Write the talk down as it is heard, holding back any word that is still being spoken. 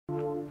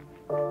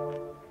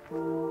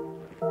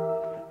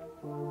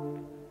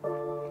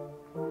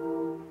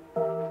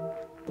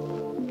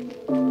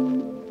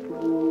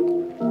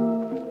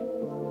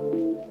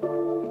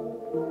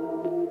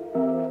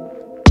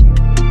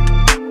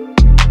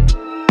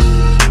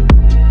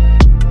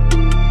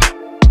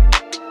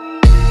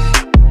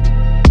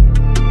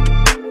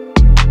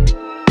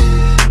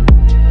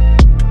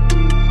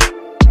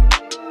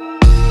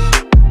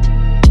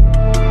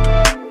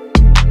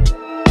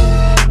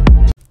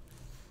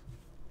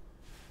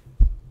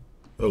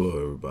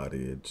Hello,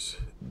 everybody. It's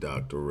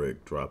Dr.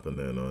 Rick dropping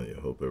in on you.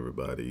 Hope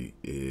everybody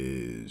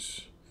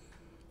is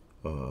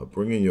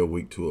bringing your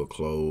week to a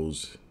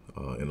close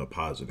in a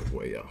positive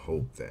way. I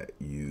hope that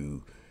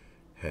you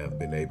have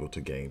been able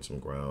to gain some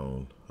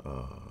ground,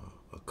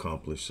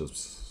 accomplish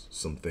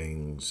some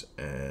things,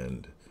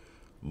 and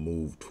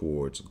move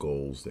towards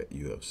goals that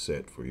you have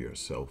set for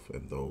yourself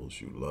and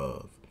those you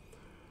love.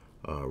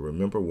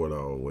 Remember what I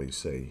always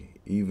say,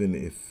 even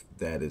if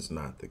that is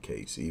not the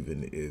case,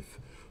 even if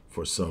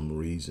for some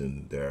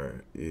reason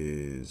there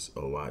is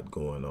a lot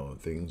going on,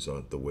 things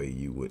aren't the way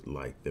you would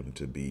like them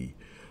to be,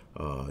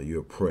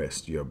 you're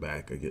pressed, your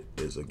back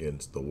is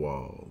against the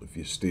wall. If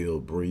you're still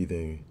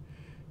breathing,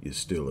 you're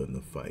still in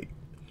the fight.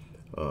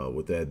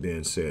 With that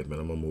being said, man,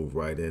 I'm going to move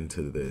right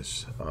into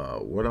this.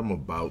 What I'm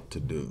about to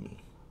do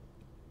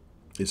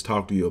is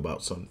talk to you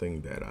about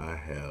something that I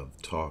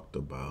have talked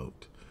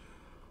about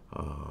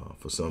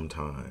for some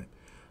time.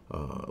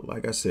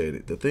 Like I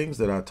said, the things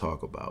that I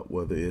talk about,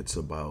 whether it's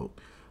about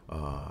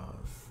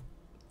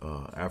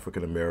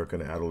African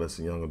American,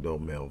 adolescent, young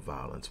adult male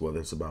violence, whether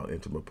it's about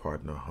intimate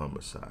partner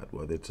homicide,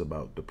 whether it's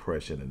about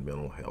depression and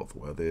mental health,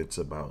 whether it's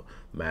about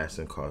mass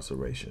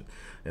incarceration,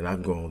 and I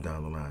can go on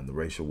down the line, the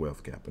racial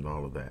wealth gap and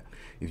all of that.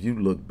 If you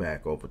look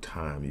back over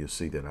time, you'll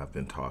see that I've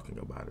been talking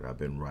about it. I've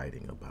been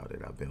writing about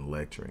it. I've been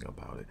lecturing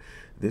about it.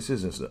 This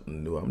isn't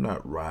something new. I'm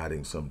not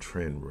riding some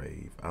trend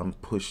rave. I'm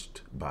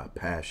pushed by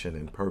passion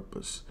and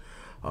purpose.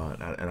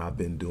 And I've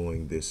been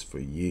doing this for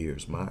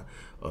years. My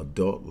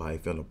adult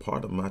life and a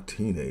part of my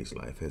teenage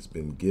life has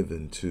been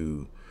given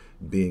to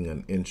being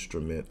an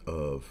instrument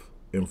of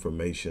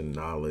information,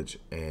 knowledge,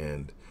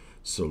 and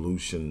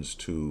solutions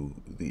to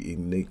the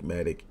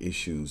enigmatic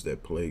issues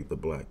that plague the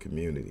Black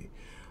community.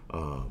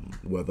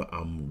 Whether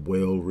I'm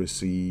well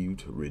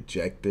received,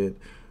 rejected,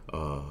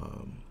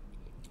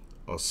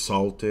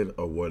 assaulted,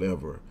 or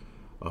whatever,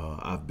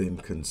 I've been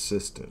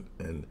consistent,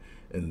 and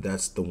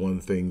that's the one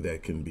thing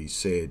that can be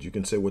said. You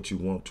can say what you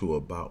want to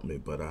about me,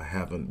 but I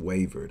haven't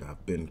wavered.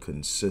 I've been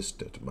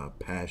consistent. My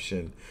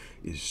passion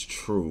is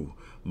true.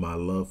 My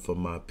love for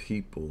my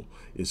people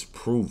is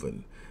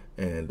proven,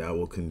 and I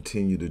will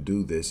continue to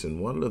do this.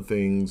 And one of the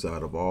things,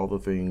 out of all the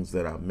things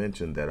that I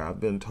mentioned, that I've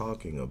been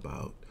talking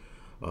about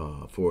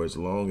for as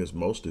long as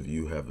most of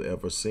you have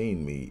ever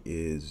seen me,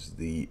 is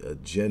the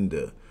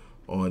agenda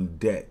on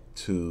deck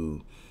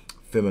to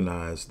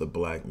feminize the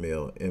Black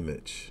male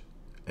image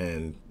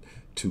and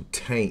to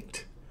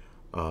taint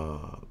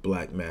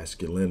Black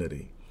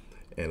masculinity.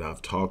 And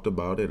I've talked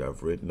about it,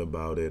 I've written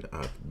about it,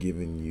 I've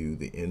given you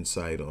the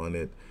insight on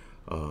it.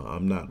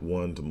 I'm not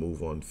one to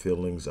move on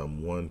feelings.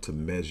 I'm one to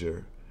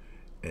measure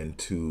and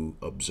to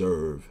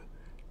observe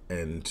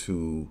and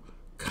to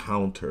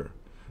counter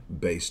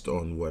based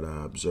on what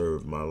I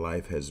observe. My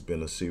life has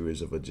been a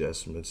series of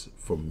adjustments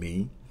for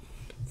me,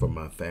 for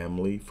my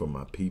family, for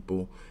my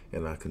people,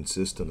 and I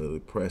consistently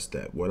press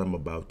that. What I'm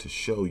about to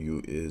show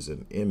you is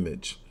an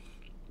image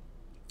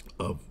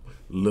of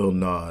Lil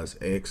Nas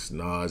X,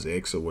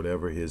 or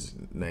whatever his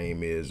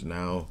name is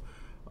now,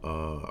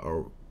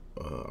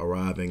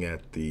 arriving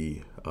at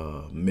the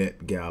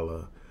Met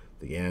Gala,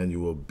 the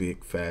annual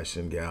big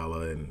fashion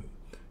gala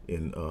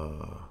in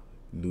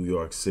New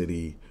York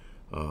City,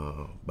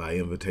 by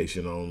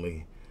invitation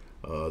only.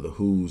 The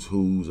who's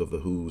of the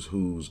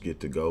who's get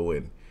to go,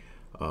 and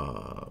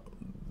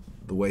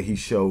the way he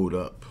showed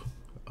up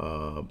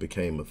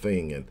became a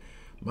thing. And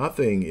my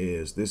thing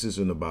is, this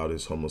isn't about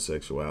his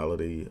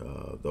homosexuality.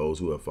 Those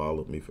who have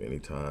followed me for any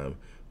time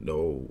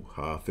know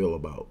how I feel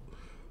about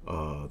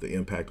the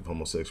impact of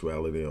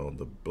homosexuality on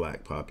the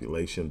Black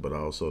population, but I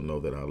also know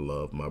that I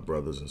love my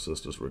brothers and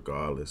sisters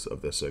regardless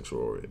of their sexual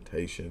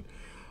orientation.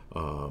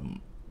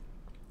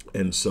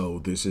 And so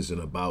this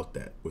isn't about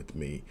that with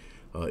me.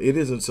 It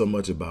isn't so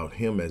much about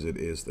him as it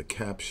is the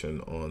caption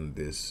on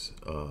this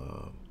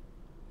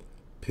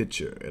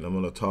picture. And I'm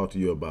going to talk to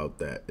you about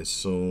that as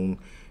soon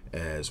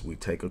as we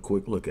take a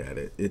quick look at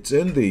it. It's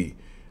in the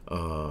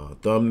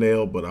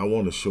thumbnail, but I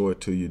want to show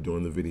it to you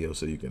during the video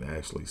so you can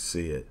actually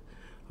see it.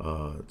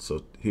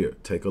 So here,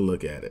 take a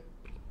look at it.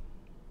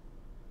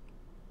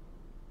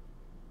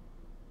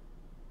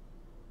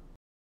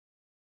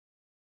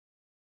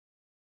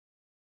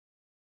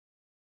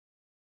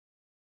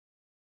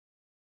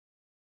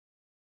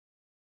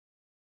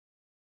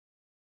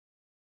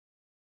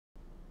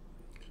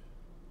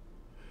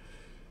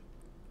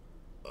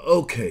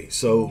 Okay,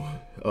 so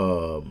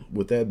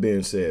with that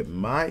being said,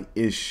 my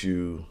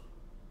issue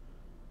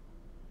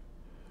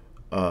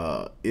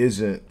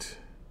isn't,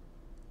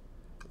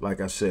 like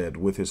I said,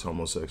 with his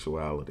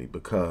homosexuality,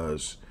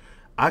 because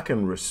I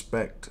can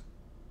respect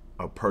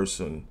a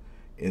person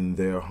in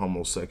their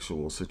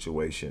homosexual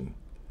situation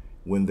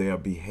when they are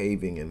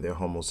behaving in their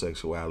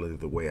homosexuality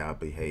the way I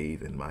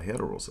behave in my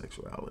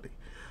heterosexuality.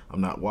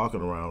 I'm not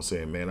walking around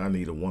saying, man, I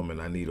need a woman,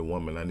 I need a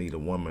woman, I need a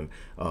woman.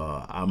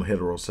 I'm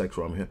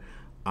heterosexual.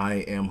 I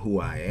am who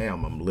I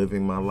am. I'm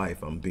living my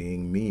life. I'm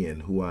being me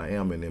and who I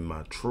am and in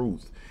my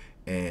truth.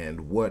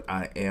 And what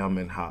I am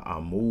and how I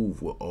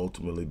move will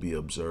ultimately be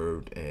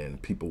observed and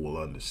people will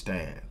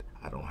understand.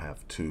 I don't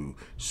have to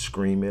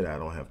scream it. I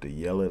don't have to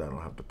yell it. I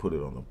don't have to put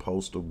it on a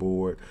poster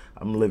board.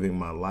 I'm living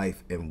my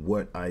life, and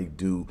what I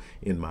do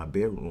in my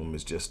bedroom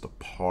is just a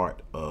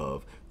part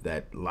of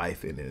that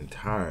life in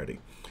entirety.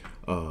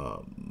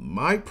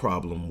 My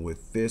problem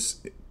with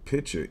this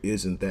picture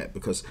isn't that,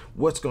 because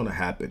what's going to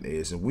happen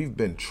is, and we've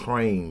been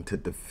trained to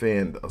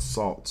defend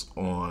assaults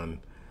on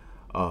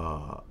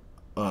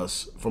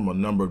us from a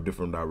number of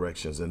different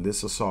directions, and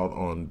this assault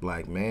on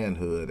black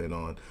manhood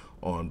and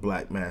on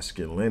black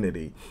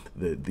masculinity,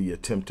 the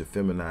attempt to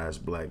feminize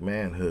black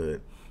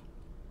manhood,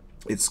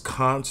 it's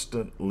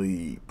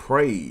constantly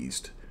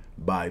praised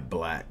by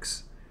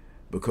blacks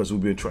because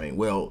we've been trained,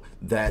 well,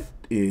 that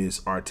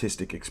is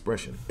artistic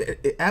expression.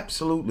 It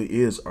absolutely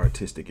is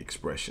artistic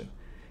expression,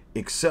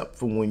 except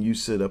for when you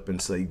sit up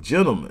and say,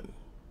 gentlemen,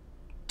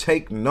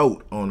 take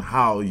note on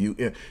how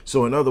you.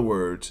 So in other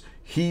words,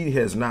 he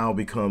has now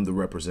become the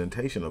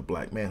representation of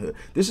black manhood.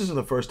 This isn't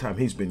the first time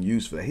he's been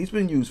used for that. He's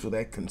been used for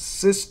that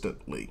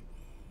consistently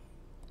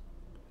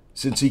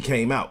since he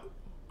came out.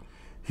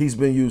 He's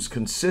been used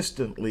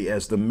consistently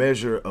as the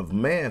measure of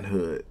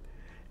manhood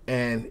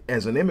and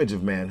as an image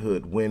of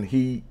manhood when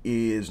he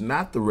is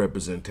not the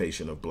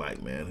representation of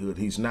black manhood.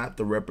 He's not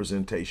the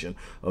representation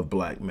of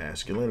black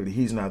masculinity.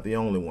 He's not the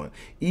only one.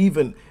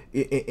 Even,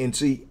 and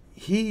see,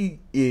 he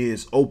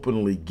is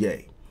openly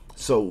gay.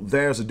 So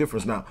there's a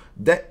difference. Now,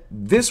 that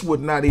this would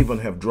not even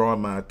have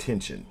drawn my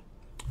attention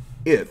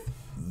if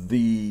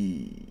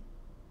the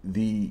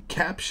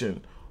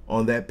caption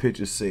on that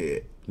picture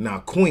said, now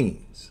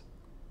queens,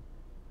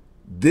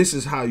 this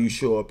is how you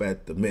show up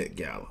at the Met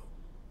Gala.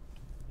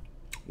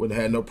 Would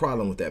have had no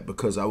problem with that,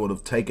 because I would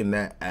have taken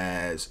that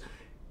as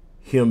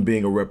him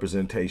being a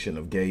representation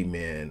of gay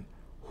men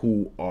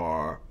who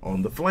are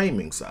on the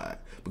flaming side.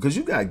 Because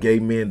you got gay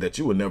men that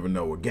you would never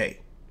know were gay.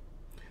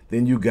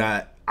 Then you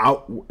got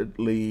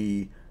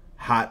outwardly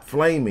hot,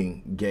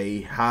 flaming,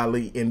 gay,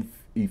 highly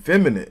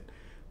effeminate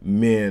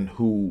men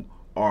who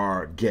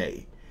are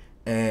gay.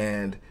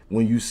 And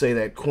when you say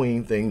that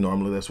queen thing,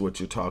 normally that's what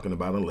you're talking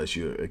about, unless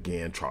you're,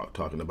 again,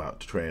 talking about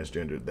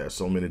transgender. There's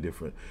so many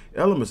different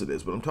elements of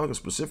this, but I'm talking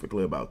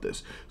specifically about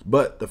this.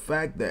 But the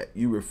fact that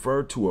you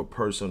refer to a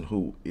person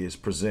who is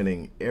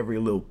presenting every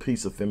little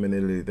piece of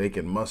femininity they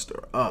can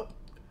muster up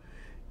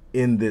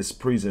in this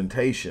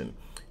presentation,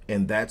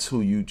 and that's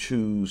who you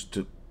choose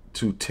to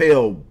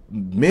tell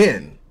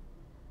men,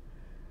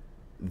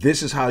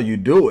 this is how you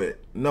do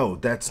it. No,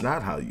 that's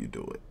not how you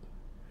do it.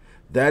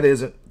 That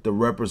isn't the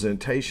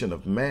representation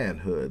of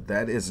manhood.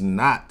 That is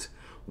not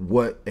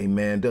what a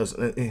man does.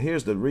 And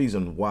here's the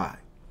reason why.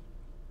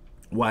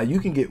 Why you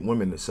can get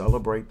women to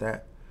celebrate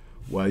that,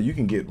 why you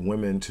can get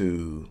women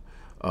to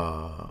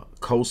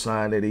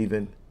co-sign it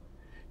even,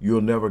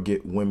 you'll never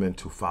get women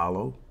to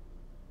follow,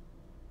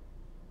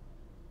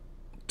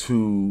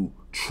 to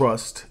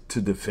trust,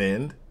 to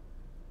defend.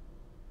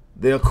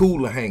 They're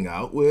cool to hang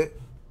out with.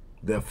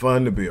 They're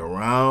fun to be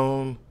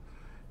around.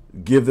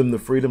 Give them the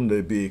freedom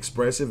to be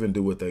expressive and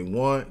do what they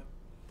want,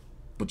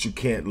 but you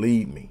can't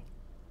lead me.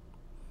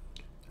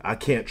 I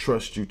can't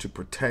trust you to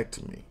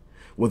protect me.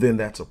 Well, then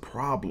that's a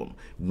problem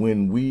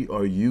when we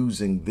are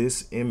using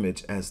this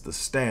image as the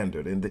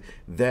standard. And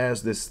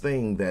there's this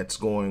thing that's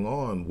going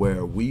on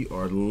where we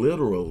are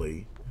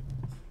literally,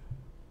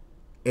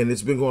 and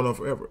it's been going on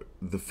forever,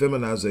 the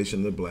feminization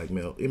of the black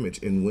male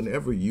image. And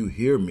whenever you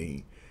hear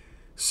me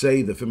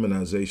say the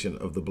feminization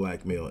of the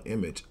black male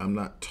image, I'm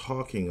not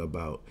talking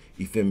about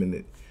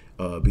effeminate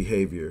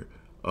behavior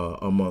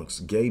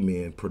amongst gay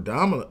men.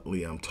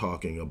 Predominantly, I'm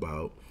talking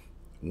about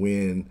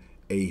when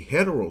a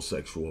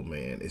heterosexual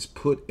man is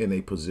put in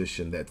a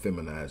position that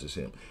feminizes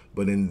him.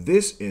 But in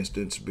this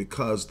instance,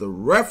 because the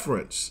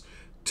reference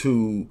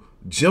to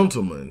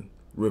gentlemen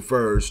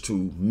refers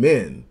to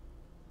men,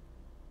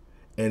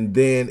 and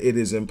then it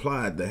is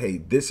implied that, hey,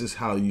 this is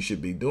how you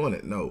should be doing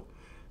it. No,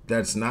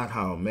 that's not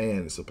how a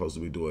man is supposed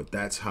to be doing it.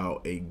 That's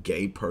how a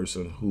gay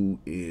person who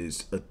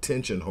is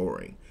attention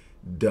whoring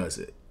does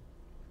it.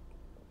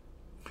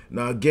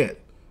 Now, again,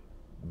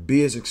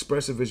 be as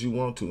expressive as you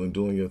want to in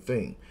doing your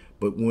thing.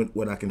 But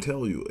what I can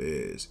tell you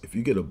is, if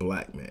you get a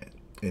black man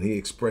and he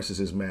expresses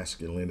his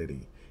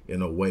masculinity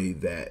in a way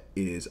that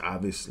is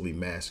obviously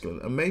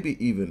masculine, or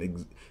maybe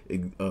even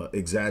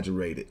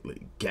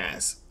exaggeratedly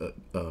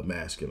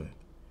masculine,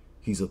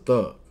 he's a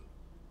thug.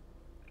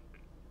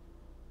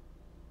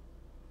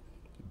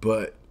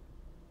 But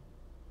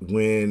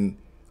when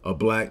a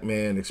black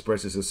man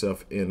expresses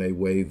himself in a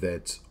way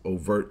that's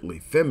overtly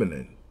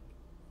feminine,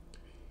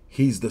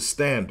 he's the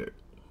standard.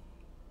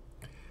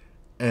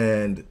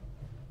 And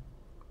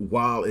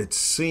while it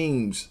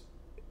seems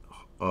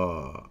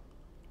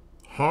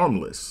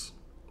harmless,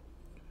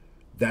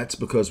 that's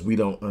because we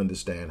don't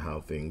understand how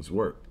things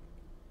work.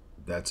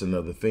 That's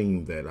another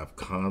thing that I've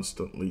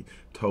constantly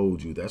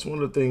told you. That's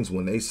one of the things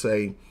when they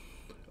say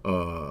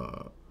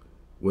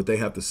what they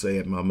have to say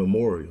at my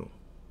memorial.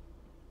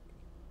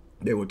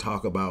 They would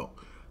talk about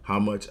how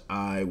much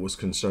I was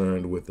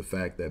concerned with the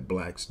fact that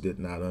blacks did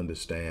not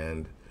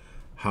understand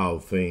how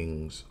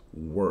things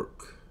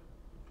work.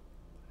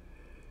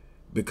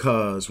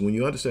 Because when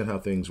you understand how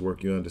things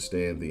work, you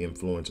understand the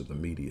influence of the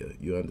media.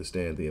 You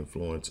understand the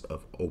influence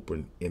of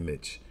open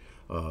image.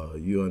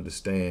 You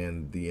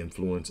understand the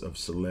influence of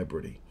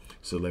celebrity.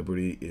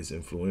 Celebrity is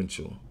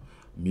influential.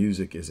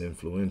 Music is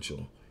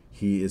influential.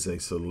 He is a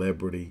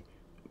celebrity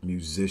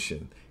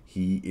musician.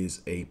 He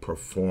is a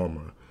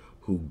performer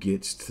who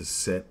gets to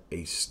set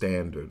a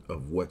standard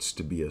of what's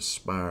to be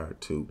aspired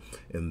to.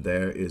 And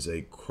there is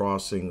a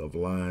crossing of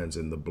lines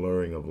and the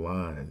blurring of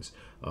lines,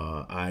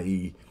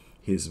 i.e.,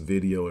 his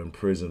video in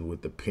prison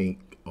with the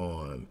pink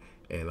on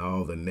and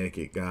all the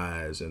naked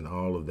guys and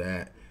all of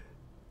that.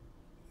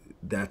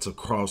 That's a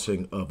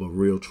crossing of a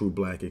real true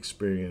black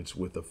experience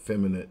with a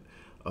feminine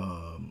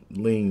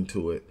lean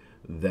to it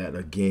that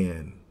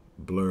again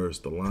blurs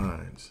the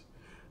lines.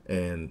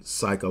 And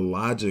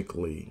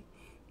psychologically,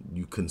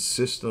 you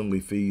consistently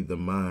feed the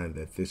mind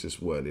that this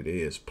is what it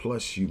is.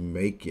 Plus you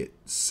make it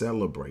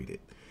celebrated.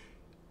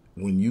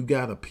 When you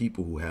got a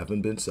people who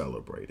haven't been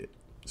celebrated,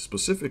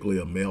 specifically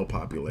a male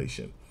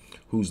population,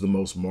 who's the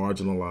most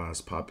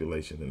marginalized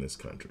population in this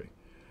country,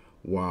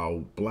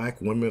 while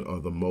black women are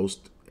the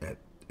most at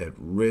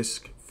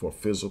risk for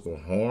physical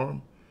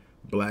harm,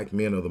 black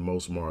men are the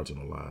most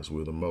marginalized.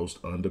 We're the most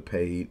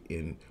underpaid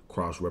in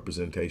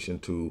cross-representation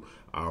to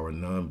our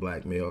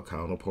non-black male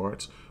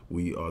counterparts.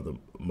 We are the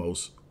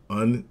most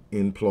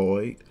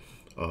unemployed.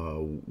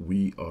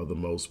 We are the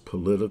most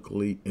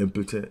politically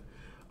impotent.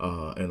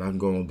 And I'm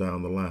going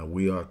down the line.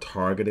 We are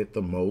targeted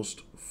the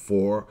most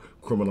for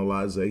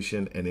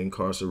criminalization and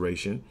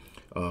incarceration.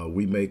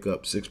 We make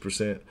up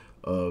 6%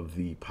 of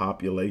the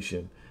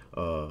population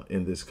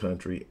in this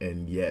country,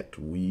 and yet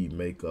we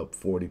make up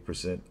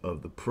 40%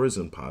 of the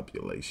prison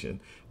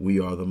population. We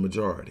are the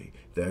majority.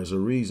 There's a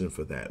reason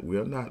for that. We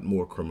are not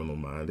more criminal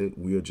minded.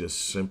 We are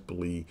just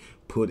simply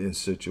put in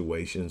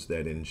situations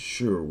that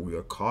ensure we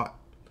are caught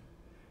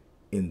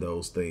in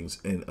those things.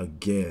 And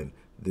again,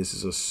 this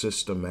is a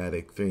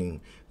systematic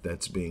thing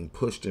that's being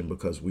pushed in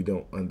because we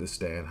don't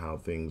understand how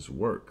things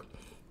work.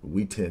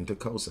 We tend to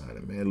co-sign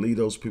it, man. Leave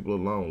those people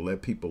alone.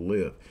 Let people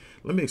live.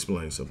 Let me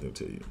explain something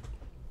to you.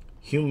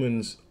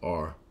 Humans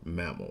are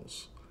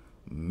mammals.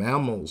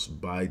 Mammals,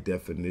 by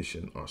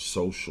definition, are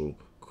social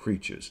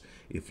creatures.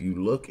 If you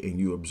look and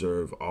you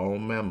observe all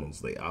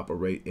mammals, they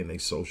operate in a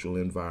social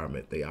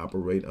environment. They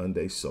operate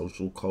under a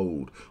social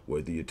code.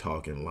 Whether you're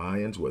talking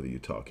lions, whether you're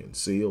talking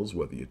seals,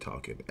 whether you're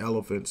talking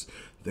elephants,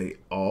 they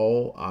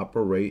all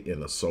operate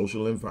in a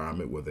social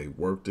environment where they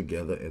work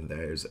together, and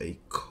there's a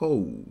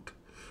code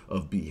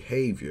of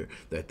behavior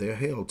that they're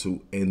held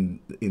to. And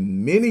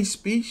in many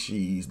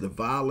species, the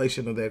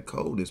violation of that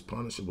code is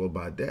punishable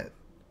by death,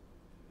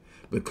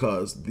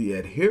 because the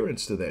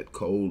adherence to that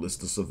code is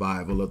the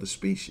survival of the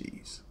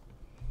species.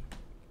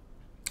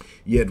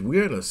 Yet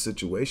we're in a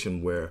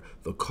situation where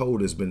the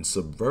code has been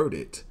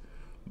subverted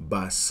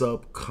by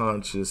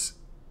subconscious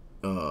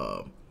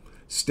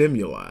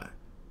stimuli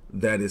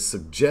that is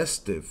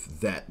suggestive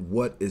that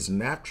what is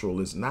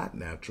natural is not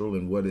natural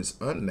and what is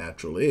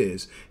unnatural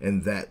is,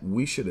 and that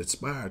we should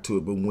aspire to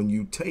it. But when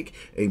you take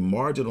a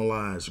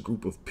marginalized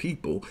group of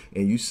people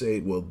and you say,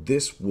 well,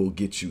 this will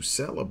get you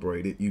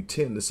celebrated, you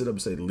tend to sit up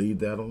and say, leave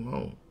that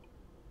alone.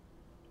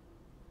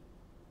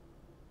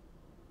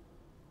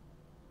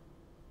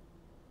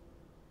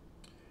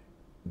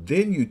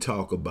 Then you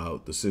talk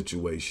about the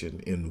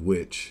situation in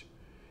which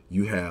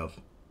you have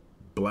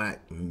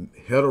black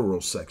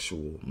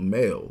heterosexual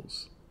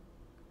males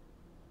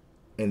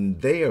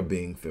and they are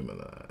being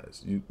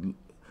feminized.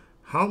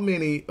 How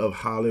many of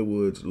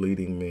Hollywood's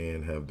leading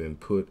men have been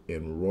put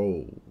in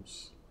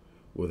roles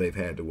where they've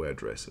had to wear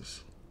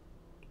dresses?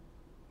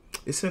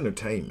 It's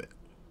entertainment,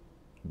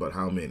 but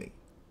how many?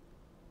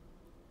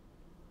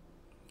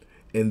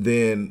 And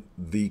then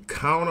the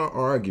counter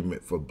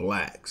argument for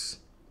blacks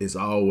is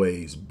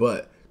always,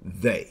 but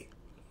they.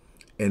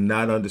 And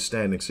not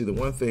understanding. See, the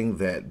one thing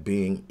that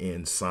being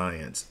in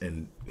science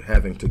and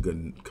having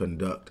to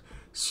conduct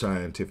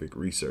scientific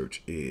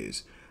research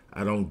is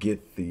I don't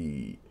get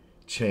the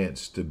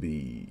chance to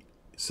be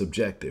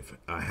subjective.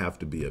 I have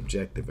to be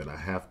objective, and I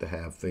have to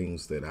have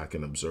things that I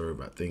can observe,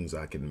 things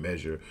I can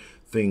measure,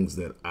 things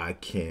that I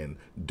can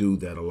do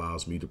that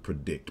allows me to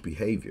predict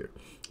behavior,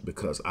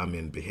 because I'm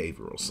in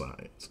behavioral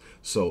science.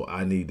 So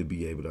I need to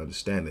be able to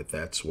understand it.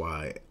 That's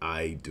why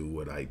I do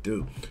what I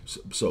do.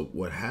 So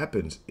what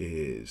happens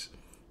is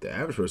the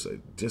average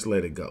person, just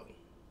let it go.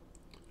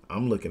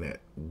 I'm looking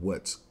at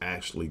what's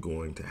actually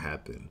going to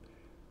happen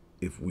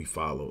if we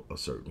follow a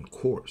certain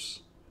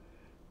course.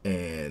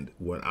 And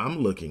what I'm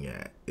looking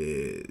at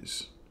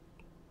is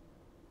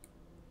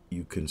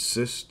you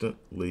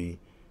consistently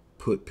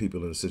put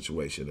people in a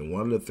situation. And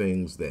one of the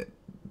things that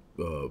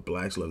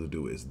blacks love to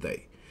do is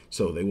they.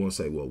 So they want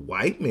to say, well,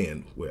 white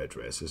men wear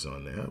dresses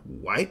on there.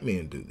 White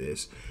men do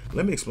this.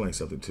 Let me explain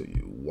something to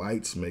you.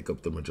 Whites make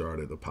up the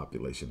majority of the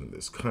population in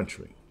this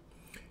country.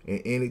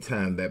 And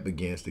anytime that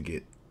begins to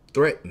get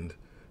threatened,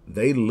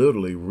 they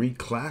literally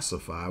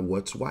reclassify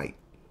what's white.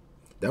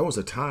 There was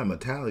a time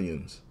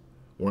Italians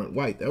weren't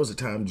white. There was a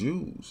time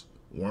Jews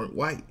weren't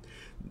white.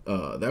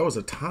 There was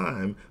a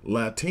time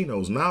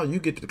Latinos, now you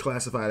get to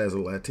classify it as a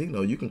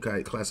Latino. You can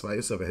classify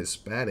yourself a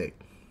Hispanic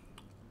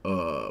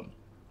of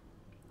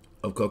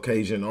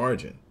Caucasian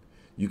origin.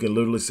 You can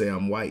literally say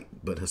I'm white,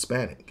 but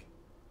Hispanic.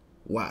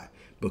 Why?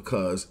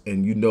 Because,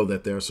 and you know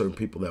that there are certain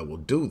people that will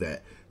do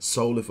that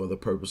solely for the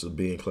purpose of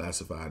being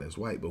classified as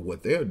white. But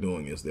what they're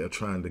doing is they're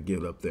trying to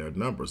give up their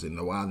numbers.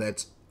 And while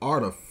that's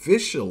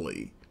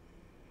artificially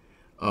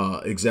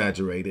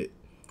exaggerated,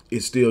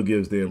 it still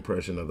gives the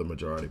impression of the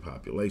majority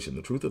population.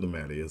 The truth of the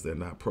matter is they're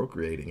not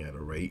procreating at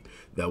a rate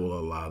that will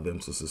allow them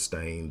to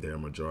sustain their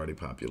majority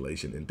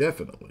population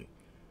indefinitely.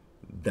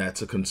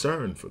 That's a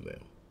concern for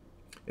them.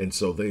 And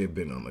so they have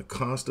been on a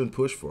constant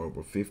push for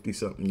over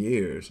 50-something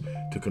years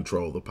to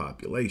control the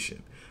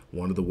population.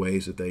 One of the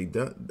ways that they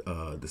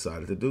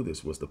decided to do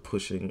this was the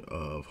pushing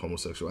of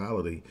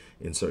homosexuality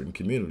in certain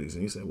communities.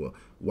 And you say, well,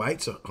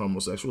 whites are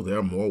homosexual. There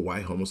are more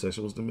white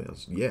homosexuals than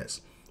males.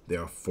 Yes,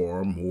 there are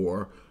far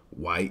more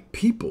white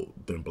people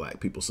than black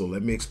people. So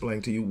let me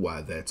explain to you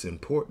why that's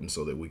important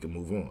so that we can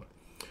move on.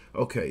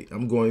 Okay,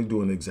 I'm going to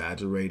do an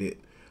exaggerated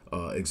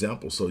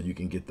example so you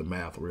can get the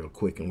math real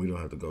quick and we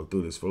don't have to go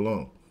through this for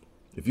long.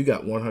 If you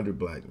got 100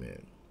 black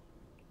men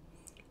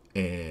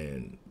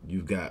and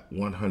you've got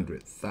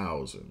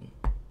 100,000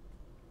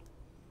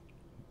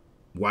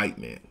 white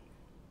men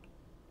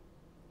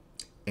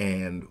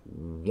and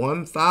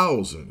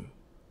 1,000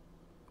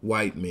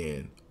 white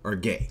men are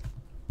gay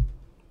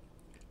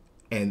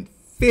and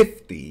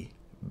 50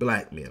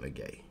 black men are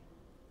gay,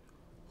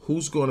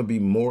 who's going to be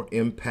more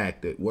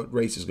impacted? What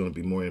race is going to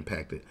be more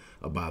impacted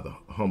by the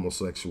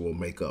homosexual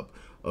makeup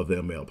of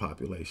their male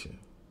population?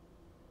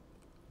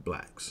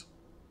 Blacks.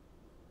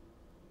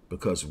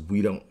 Because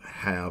we don't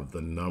have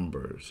the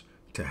numbers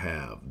to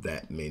have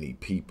that many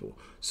people.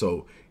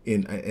 So,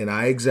 and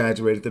I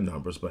exaggerated the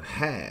numbers, but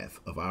half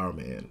of our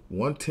men,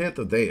 1/10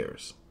 of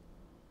theirs,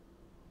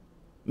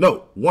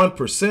 no,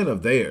 1%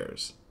 of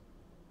theirs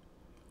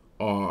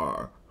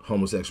are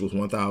homosexuals,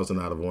 1,000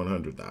 out of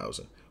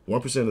 100,000.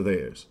 1% of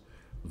theirs.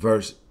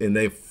 And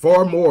they're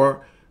far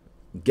more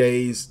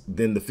gays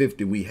than the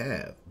 50 we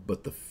have.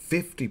 But the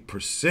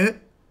 50%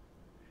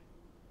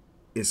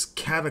 is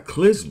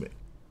cataclysmic.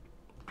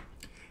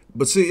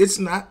 But see, it's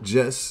not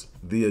just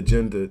the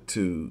agenda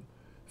to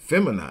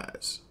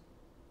feminize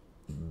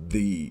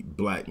the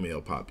black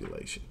male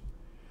population.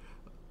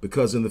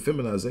 Because in the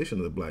feminization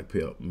of the black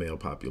male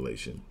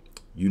population,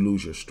 you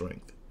lose your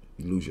strength,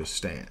 you lose your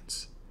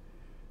stance,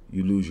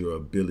 you lose your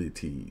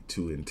ability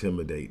to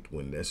intimidate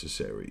when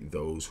necessary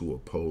those who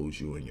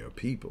oppose you and your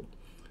people.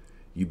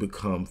 You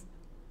become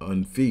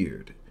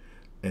unfeared.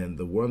 And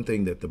the one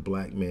thing that the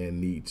black man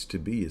needs to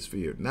be is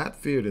feared. Not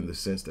feared in the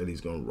sense that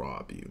he's going to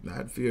rob you.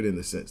 Not feared in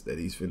the sense that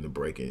he's finna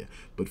break in.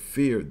 But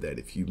feared that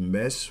if you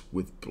mess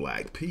with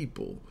black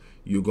people,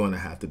 you're going to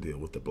have to deal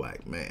with the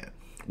black man.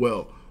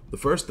 Well, the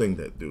first thing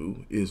that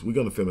do is we're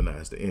going to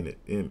feminize the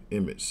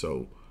image.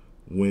 So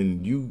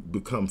when you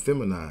become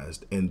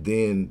feminized and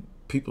then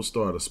people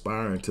start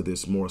aspiring to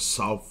this more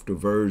softer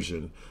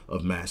version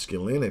of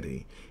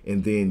masculinity,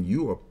 and then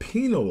you are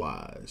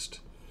penalized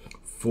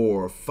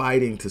for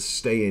fighting to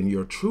stay in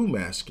your true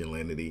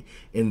masculinity,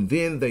 and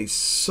then they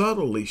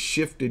subtly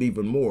shift it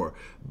even more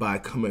by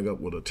coming up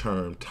with a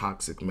term,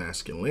 toxic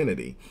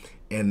masculinity.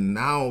 And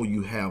now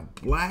you have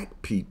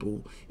black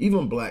people,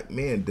 even black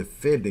men,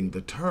 defending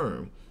the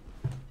term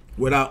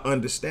without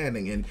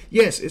understanding. And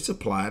yes, it's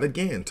applied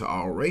again to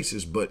all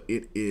races, but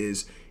it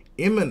is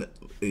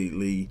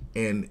eminently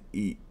and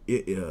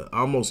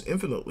almost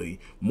infinitely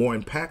more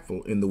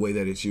impactful in the way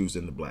that it's used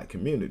in the black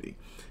community.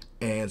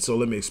 And so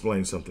let me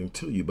explain something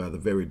to you. By the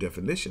very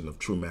definition of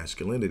true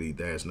masculinity,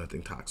 there's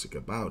nothing toxic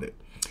about it.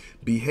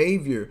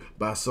 Behavior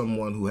by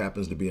someone who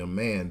happens to be a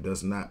man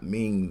does not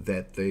mean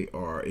that they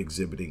are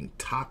exhibiting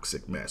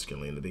toxic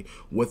masculinity.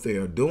 What they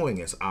are doing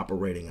is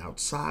operating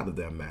outside of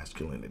their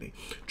masculinity.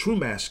 True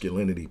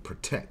masculinity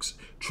protects.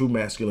 True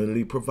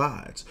masculinity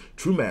provides.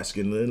 True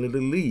masculinity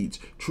leads.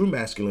 True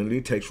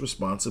masculinity takes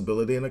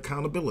responsibility and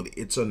accountability.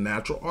 It's a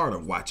natural art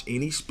of watch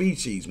any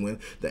species. When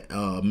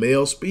the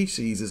male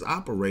species is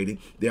operating,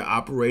 they're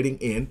operating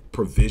in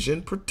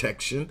provision,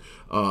 protection,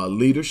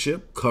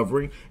 leadership,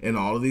 covering, and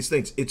all of these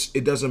things.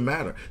 It doesn't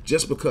matter.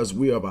 Just because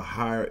we have a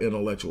higher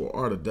intellectual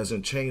order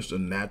doesn't change the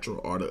natural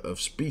order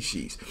of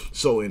species.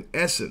 So in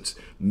essence,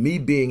 me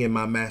being in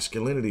my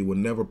masculinity will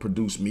never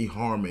produce me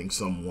harming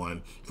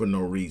someone for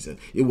no reason.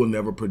 It will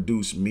never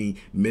produce me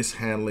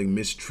mishandling,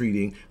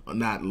 mistreating,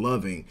 not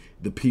loving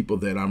the people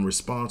that I'm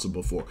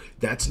responsible for.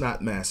 That's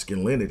not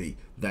masculinity.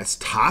 That's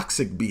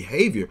toxic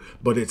behavior,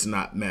 but it's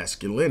not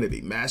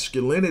masculinity.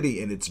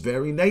 Masculinity in its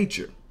very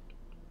nature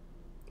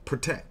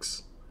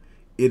protects.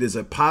 It is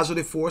a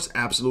positive force,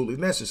 absolutely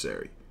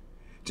necessary.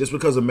 Just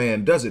because a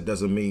man does it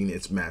doesn't mean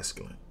it's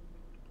masculine.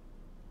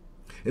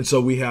 And so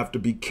we have to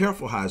be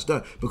careful how it's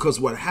done, because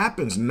what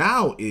happens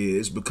now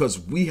is, because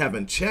we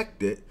haven't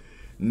checked it,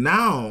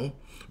 now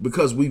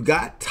because we've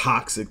got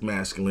toxic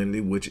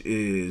masculinity, which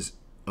is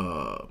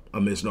a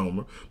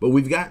misnomer, but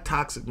we've got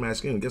toxic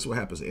masculinity. Guess what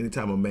happens?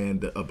 Anytime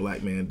a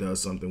black man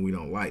does something we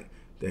don't like,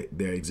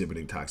 they're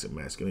exhibiting toxic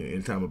masculinity.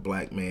 Anytime a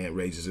black man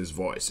raises his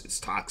voice, it's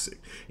toxic.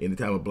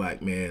 Anytime a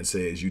black man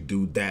says, you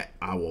do that,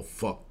 I will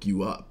fuck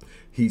you up,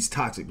 he's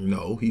toxic.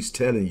 No, he's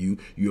telling you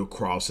you're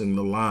crossing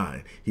the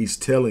line. He's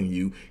telling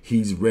you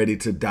he's ready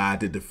to die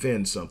to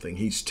defend something.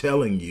 He's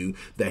telling you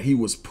that he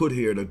was put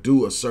here to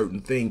do a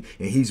certain thing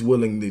and he's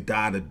willing to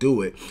die to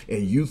do it.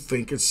 And you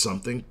think it's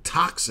something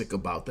toxic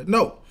about that.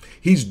 No,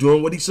 he's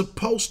doing what he's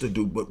supposed to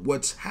do. But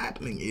what's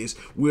happening is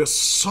we're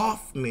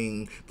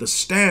softening the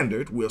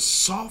standard. We're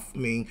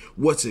softening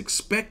what's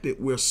expected.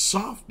 We're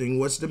softening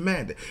what's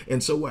demanded.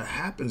 And so what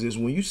happens is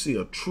when you see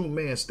a true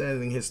man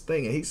standing his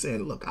thing and he's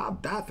saying, look, I'll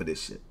die for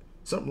this shit.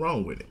 Something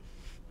wrong with him.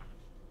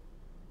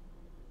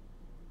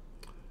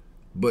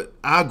 But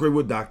I agree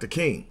with Dr.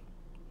 King.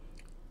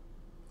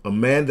 A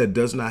man that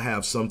does not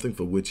have something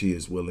for which he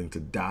is willing to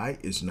die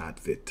is not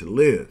fit to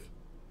live.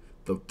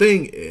 The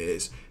thing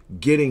is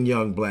getting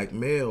young black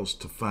males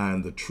to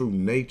find the true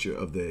nature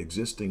of their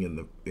existing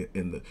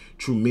in the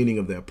true meaning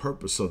of their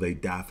purpose so they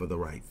die for the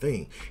right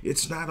thing.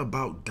 It's not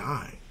about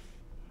dying.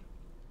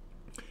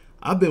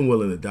 I've been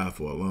willing to die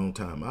for a long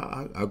time.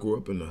 I grew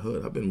up in the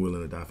hood. I've been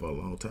willing to die for a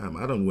long time.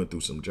 I done went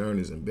through some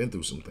journeys and been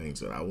through some things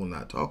that I will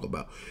not talk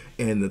about.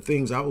 And the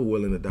things I was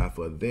willing to die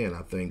for then,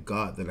 I thank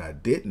God that I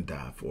didn't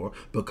die for,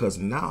 because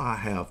now I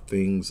have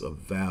things of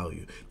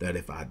value that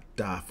if I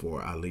die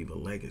for, I leave a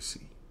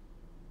legacy.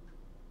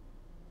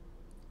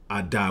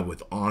 I die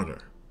with honor.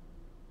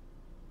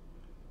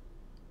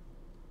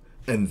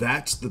 And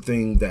that's the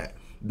thing that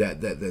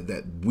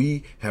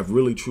we have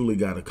really truly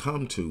got to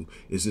come to,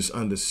 is this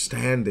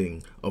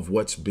understanding of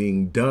what's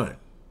being done.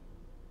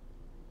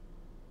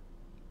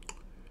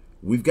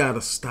 We've got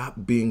to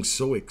stop being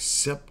so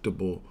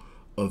acceptable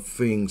of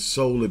things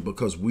solely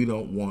because we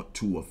don't want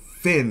to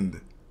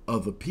offend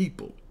other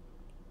people.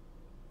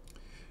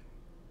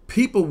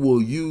 People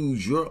will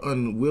use your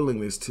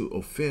unwillingness to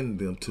offend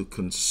them to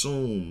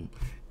consume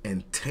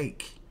and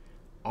take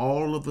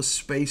all of the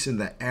space in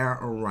the air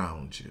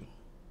around you.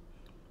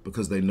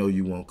 Because they know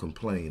you won't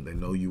complain. They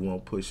know you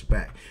won't push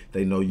back.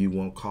 They know you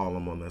won't call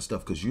them on that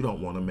stuff because you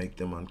don't want to make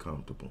them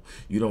uncomfortable.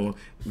 You don't want.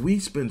 We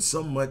spend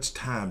so much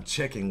time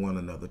checking one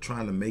another,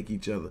 trying to make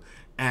each other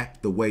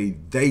act the way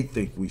they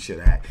think we should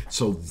act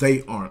so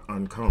they aren't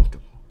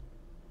uncomfortable.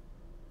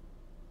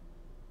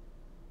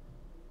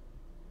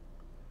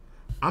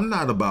 I'm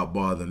not about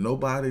bothering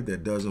nobody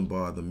that doesn't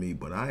bother me,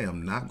 but I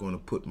am not going to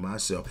put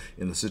myself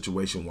in a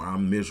situation where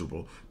I'm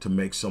miserable to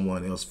make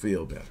someone else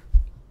feel better.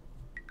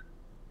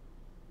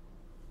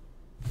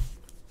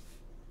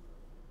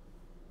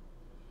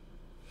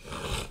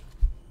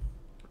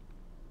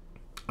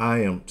 I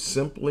am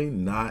simply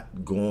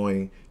not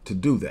going to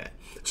do that.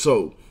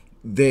 So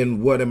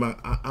then what am I?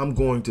 I'm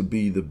going to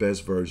be the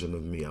best version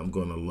of me. I'm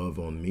going to love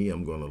on me.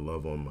 I'm going to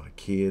love on my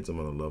kids. I'm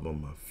going to love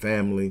on my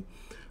family.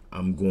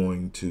 I'm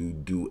going to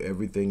do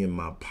everything in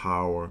my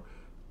power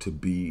to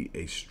be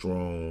a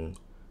strong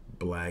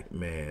black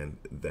man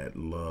that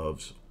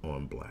loves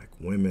on black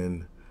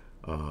women.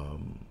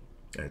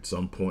 At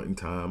some point in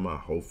time, I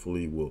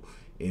hopefully will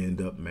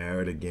end up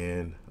married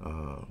again.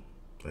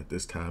 At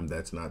this time,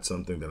 that's not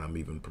something that I'm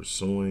even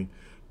pursuing,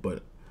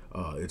 but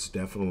it's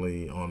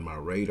definitely on my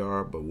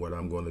radar. But what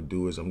I'm going to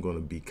do is I'm going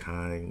to be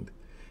kind,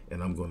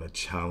 and I'm going to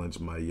challenge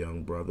my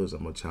young brothers.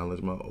 I'm going to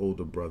challenge my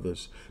older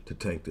brothers to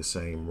take the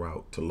same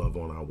route, to love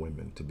on our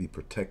women, to be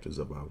protectors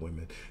of our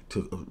women,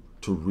 to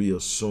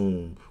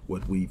reassume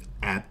what we've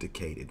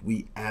abdicated.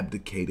 We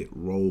abdicated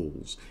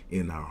roles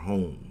in our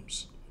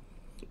homes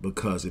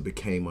because it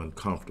became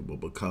uncomfortable,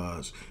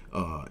 because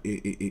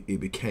it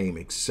became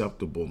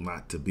acceptable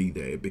not to be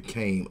there. It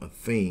became a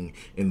thing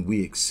and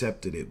we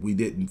accepted it. We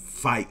didn't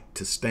fight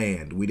to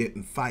stand. We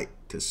didn't fight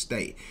to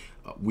stay.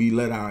 We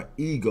let our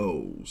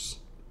egos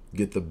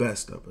get the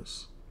best of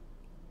us.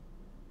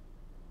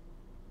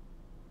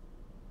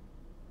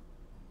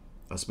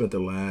 I spent the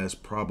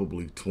last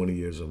probably 20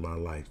 years of my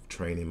life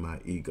training my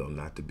ego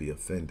not to be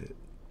offended.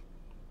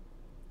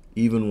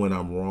 Even when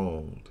I'm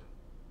wronged,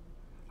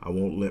 I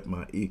won't let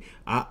my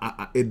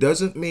it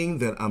doesn't mean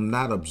that I'm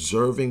not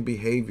observing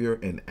behavior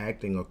and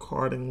acting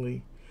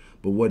accordingly,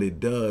 but what it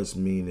does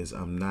mean is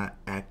I'm not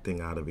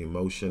acting out of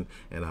emotion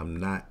and I'm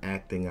not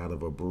acting out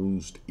of a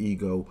bruised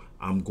ego.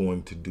 I'm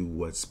going to do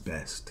what's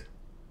best.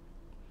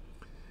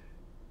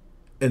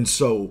 And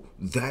so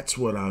that's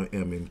what I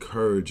am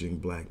encouraging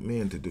black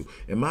men to do.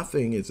 And my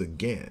thing is,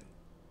 again,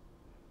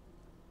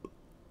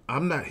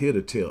 I'm not here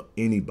to tell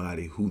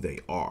anybody who they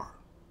are.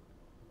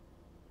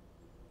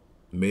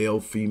 Male,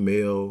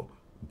 female,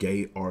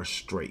 gay or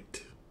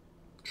straight,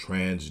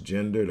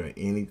 transgendered or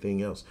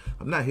anything else.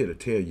 I'm not here to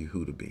tell you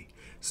who to be.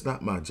 It's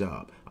not my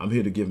job. I'm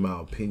here to give my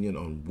opinion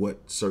on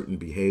what certain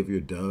behavior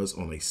does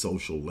on a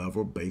social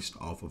level based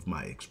off of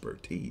my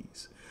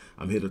expertise.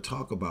 I'm here to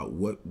talk about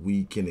what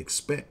we can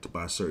expect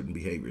by certain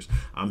behaviors.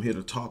 I'm here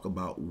to talk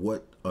about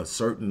what a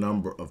certain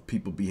number of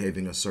people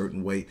behaving a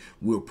certain way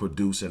will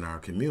produce in our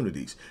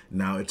communities.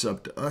 Now it's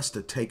up to us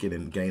to take it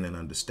and gain an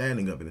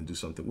understanding of it and do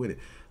something with it.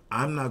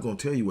 I'm not going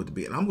to tell you what to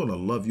be. And I'm going to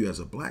love you as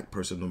a black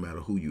person no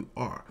matter who you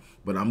are.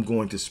 But I'm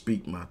going to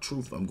speak my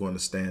truth. I'm going to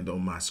stand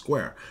on my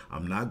square.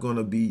 I'm not going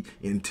to be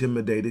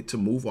intimidated to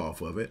move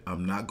off of it.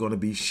 I'm not going to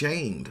be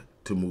shamed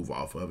to move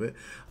off of it.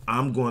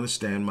 I'm going to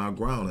stand my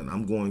ground, and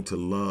I'm going to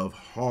love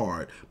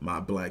hard my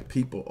black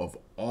people of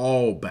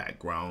all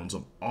backgrounds,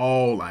 of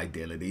all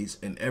identities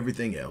and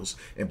everything else.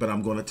 But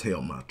I'm going to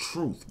tell my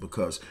truth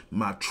because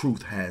my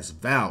truth has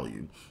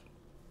value,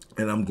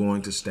 and I'm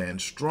going to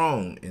stand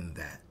strong in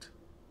that.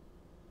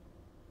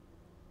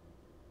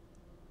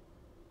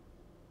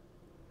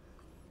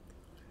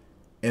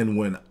 And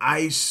when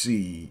I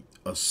see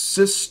a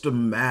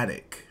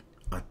systematic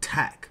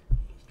attack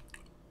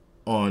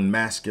on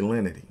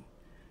masculinity,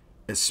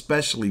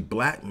 especially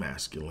black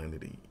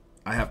masculinity,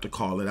 I have to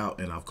call it out,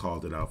 and I've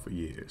called it out for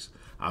years.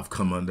 I've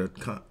come under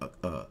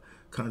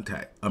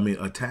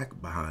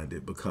attack behind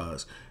it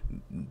because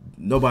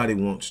nobody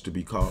wants to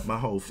be called. My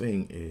whole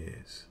thing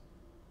is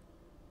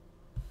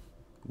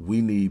we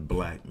need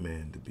black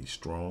men to be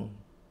strong,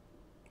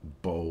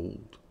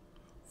 bold,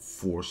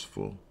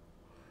 forceful,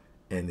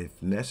 and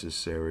if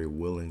necessary,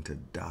 willing to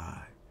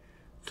die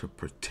to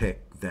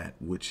protect that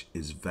which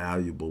is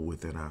valuable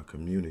within our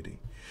community.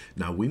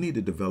 Now, we need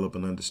to develop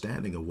an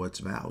understanding of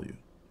what's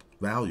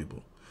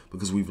valuable,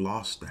 because we've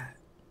lost that.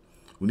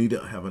 We need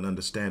to have an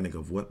understanding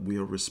of what we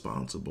are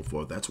responsible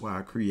for. That's why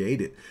I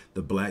created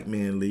the Black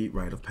Men Lead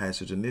Rite of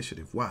Passage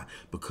Initiative. Why?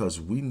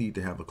 Because we need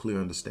to have a clear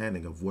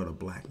understanding of what a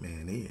black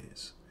man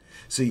is.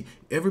 See,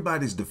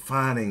 everybody's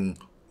defining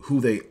who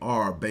they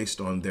are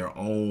based on their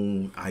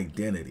own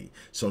identity.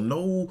 So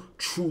no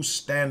true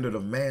standard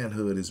of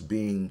manhood is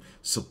being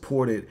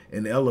supported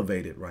and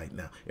elevated right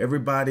now.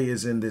 Everybody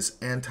is in this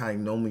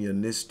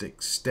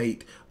antinomianistic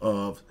state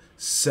of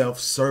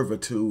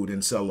self-servitude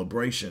and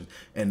celebration,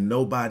 and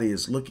nobody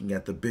is looking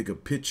at the bigger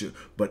picture.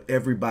 But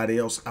everybody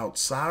else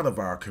outside of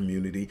our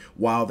community,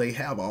 while they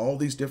have all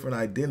these different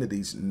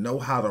identities, know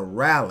how to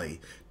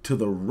rally to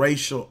the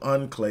racial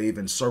enclave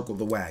and circle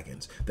the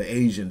wagons. The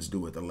Asians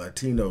do it, the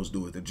Latinos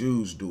do it, the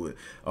Jews do it,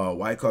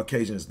 white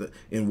Caucasians,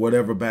 in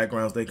whatever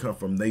backgrounds they come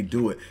from, they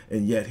do it.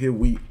 And yet here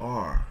we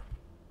are,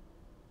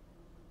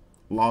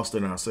 lost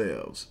in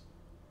ourselves.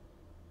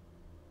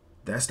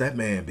 That's that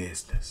man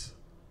business.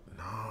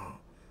 No,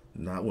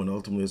 not when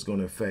ultimately it's going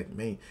to affect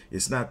me.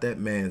 It's not that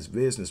man's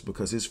business,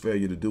 because his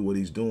failure to do what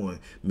he's doing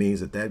means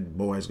that that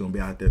boy is going to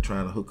be out there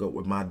trying to hook up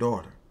with my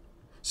daughter.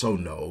 So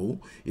no,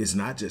 it's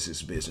not just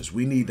his business.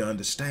 We need to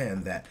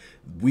understand that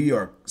we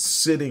are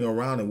sitting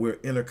around and we're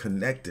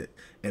interconnected,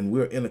 and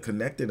we're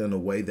interconnected in a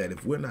way that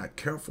if we're not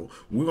careful,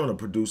 we're going to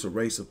produce a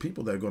race of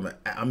people that are going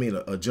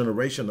to, a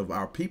generation of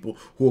our people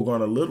who are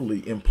going to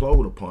literally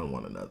implode upon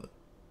one another.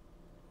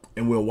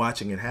 And we're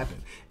watching it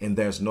happen. And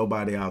there's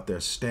nobody out there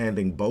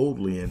standing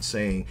boldly and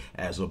saying,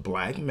 as a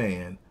black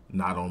man,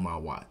 not on my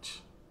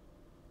watch.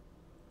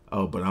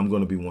 Oh, but I'm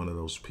going to be one of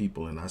those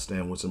people, and I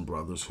stand with some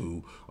brothers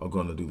who are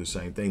going to do the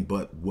same thing.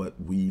 But what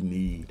we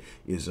need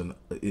is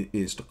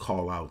to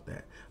call out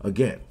that.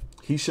 Again,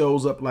 he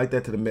shows up like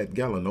that to the Met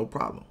Gala, no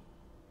problem.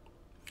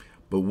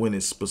 But when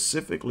it's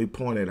specifically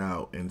pointed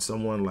out, and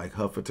someone like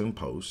Huffington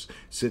Post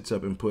sits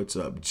up and puts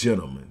up,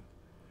 gentlemen,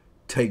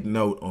 take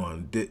note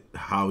on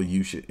how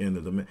you should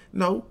enter the Met.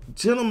 No,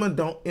 gentlemen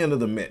don't enter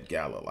the Met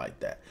Gala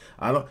like that.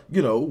 I don't,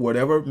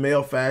 whatever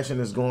male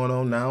fashion is going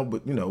on now,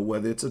 but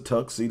whether it's a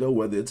tuxedo,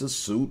 whether it's a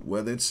suit,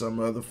 whether it's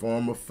some other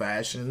form of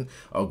fashion,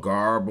 a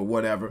garb or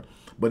whatever,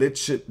 but it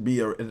should be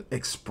an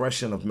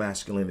expression of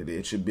masculinity.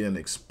 It should be an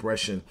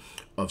expression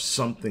of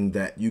something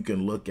that you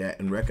can look at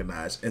and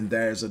recognize, and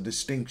there's a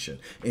distinction,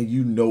 and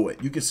you know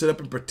it. You can sit up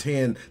and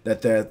pretend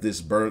that there's this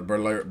blurred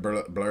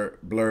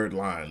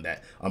line,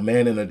 that a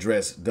man in a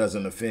dress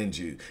doesn't offend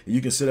you.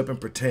 You can sit up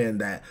and pretend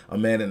that a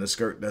man in a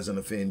skirt doesn't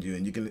offend you,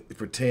 and you can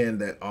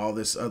pretend that all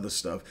this other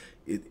stuff.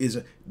 It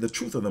isn't. The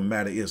truth of the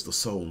matter is the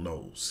soul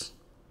knows.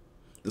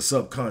 The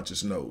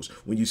subconscious knows.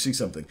 When you see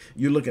something,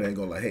 you're looking at it and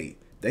go like, hey,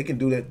 they can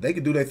do that. They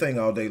can do their thing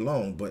all day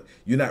long, but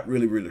you're not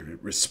really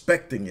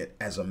respecting it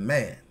as a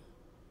man.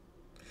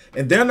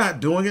 And they're not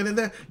doing it in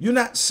there. You're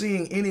not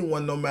seeing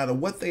anyone, no matter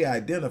what they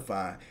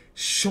identify,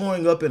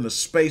 showing up in a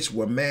space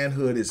where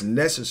manhood is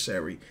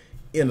necessary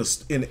in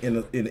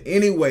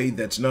any way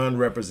that's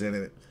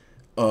non-representative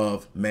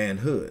of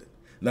manhood.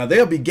 Now,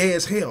 they'll be gay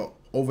as hell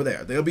over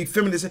there. They'll be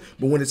feminist,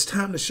 but when it's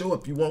time to show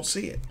up, you won't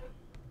see it.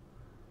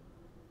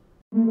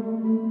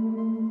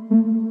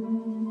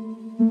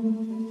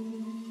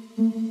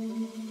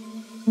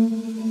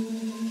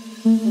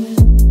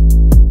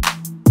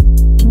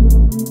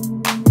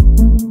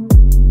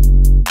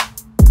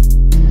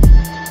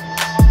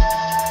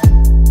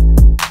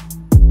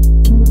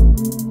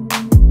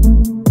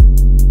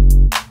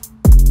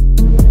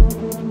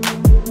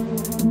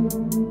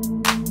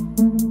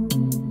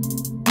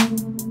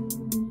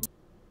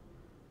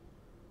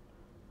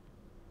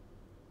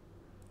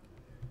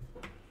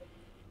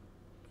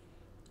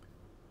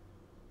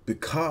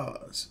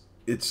 Because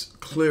it's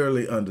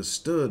clearly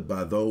understood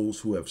by those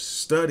who have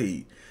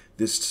studied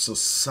this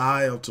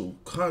societal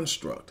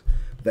construct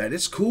that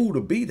it's cool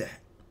to be that.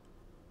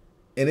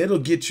 And it'll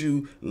get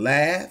you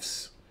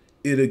laughs.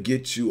 It'll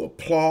get you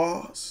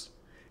applause.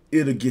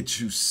 It'll get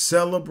you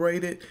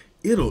celebrated.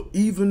 It'll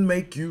even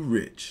make you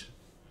rich.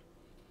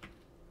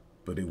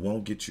 But it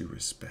won't get you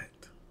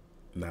respect.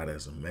 Not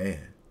as a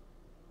man.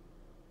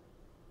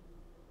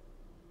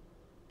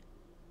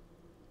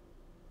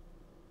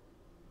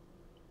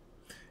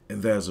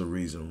 And there's a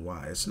reason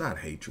why. It's not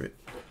hatred.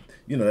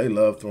 You know, they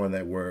love throwing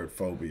that word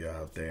phobia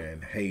out there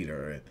and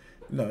hater. And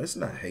no, it's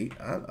not hate.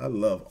 I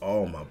love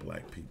all my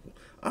black people.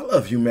 I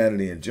love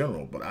humanity in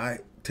general, but I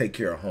take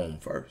care of home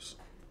first.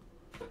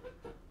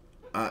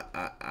 I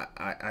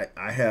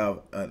have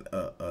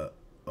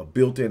a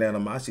built-in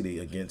animosity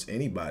against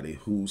anybody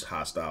who's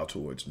hostile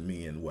towards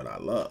me and what I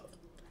love.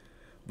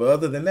 But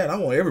other than that, I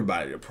want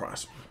everybody to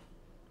prosper.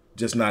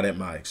 Just not at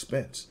my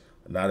expense.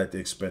 Not at the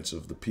expense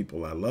of the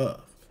people I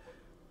love.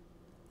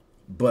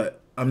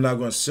 But I'm not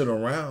going to sit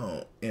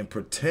around and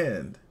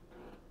pretend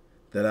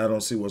that I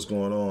don't see what's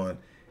going on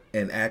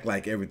and act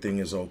like everything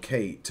is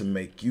okay to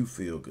make you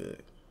feel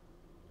good.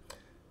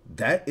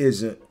 That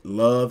isn't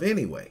love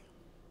anyway.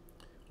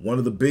 One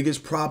of the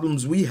biggest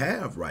problems we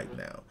have right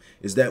now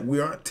is that we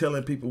aren't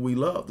telling people we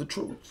love the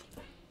truth.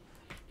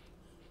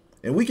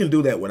 And we can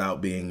do that without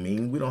being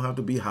mean. We don't have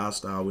to be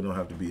hostile. We don't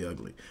have to be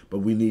ugly. But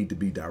we need to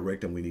be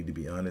direct and we need to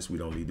be honest. We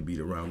don't need to beat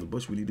around the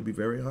bush. We need to be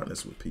very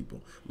honest with people.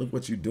 Look,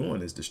 what you're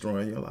doing is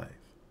destroying your life.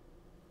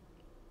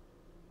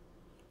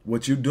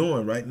 What you're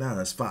doing right now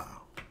is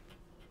foul.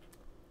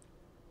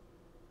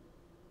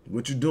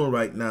 What you're doing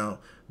right now,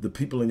 the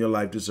people in your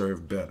life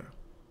deserve better.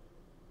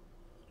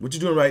 What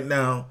you're doing right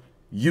now,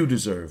 you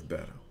deserve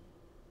better.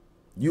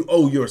 You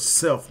owe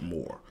yourself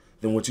more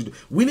than what you do.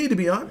 We need to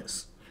be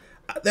honest.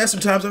 There's some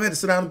times I've had to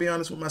sit down and be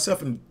honest with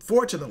myself. And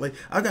fortunately,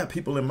 I got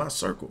people in my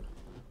circle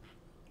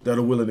that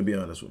are willing to be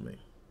honest with me.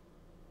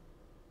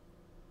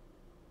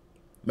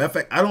 Matter of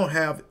fact, I don't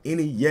have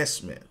any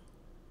yes men.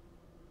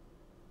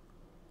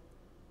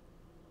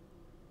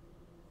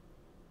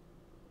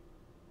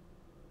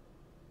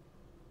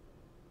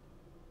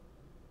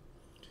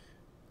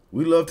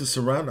 We love to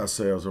surround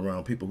ourselves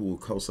around people who will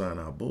co-sign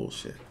our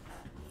bullshit.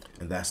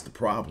 And that's the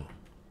problem.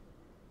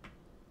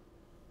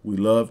 We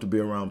love to be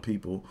around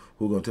people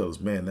who are going to tell us,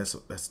 man,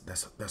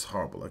 that's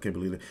horrible. I can't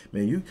believe it.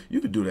 Man,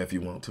 you could do that if you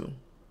want to.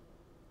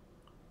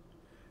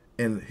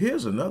 And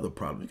here's another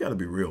problem. You got to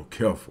be real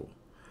careful.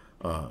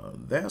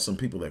 There are some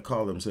people that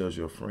call themselves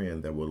your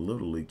friend that will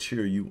literally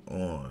cheer you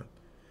on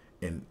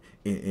and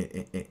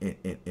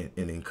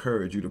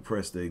encourage you to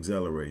press the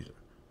accelerator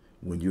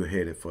when you're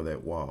headed for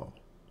that wall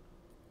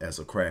as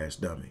a crash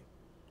dummy.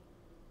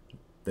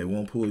 They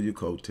won't pull your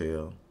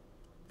coattail.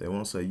 They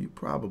won't say, you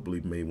probably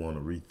may want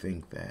to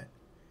rethink that.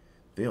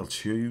 They'll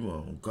cheer you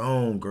on. Go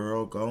on,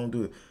 girl. Go on,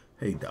 do it.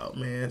 Hey, dog,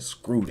 man,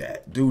 screw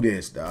that. Do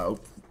this,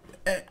 dog.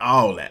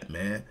 All that,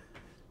 man.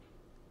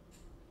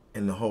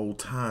 And the whole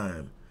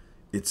time,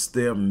 it's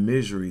their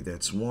misery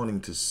that's wanting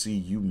to see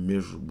you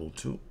miserable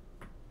too.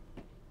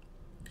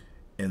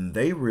 And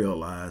they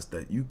realize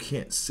that you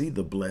can't see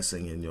the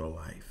blessing in your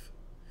life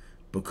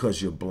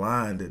because you're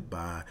blinded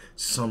by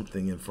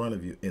something in front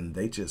of you, and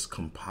they just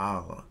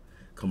compile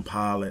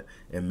it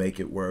and make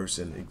it worse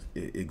and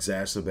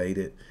exacerbate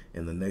it.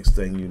 And the next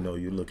thing you know,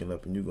 you're looking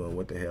up and you're going,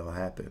 what the hell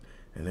happened?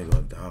 And they're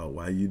going, dog,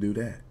 why you do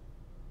that?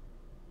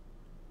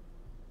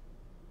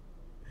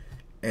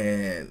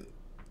 And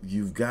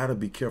you've got to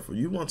be careful.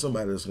 You want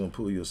somebody that's going to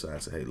pull you aside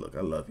and say, hey, look,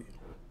 I love you.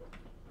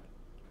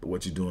 But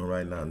what you're doing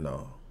right now,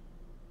 no,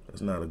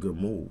 that's not a good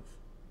move.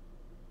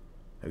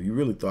 Have you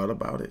really thought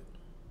about it?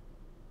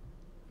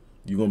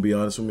 You going to be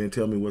honest with me and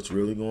tell me what's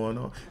really going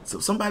on? So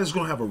somebody's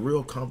going to have a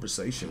real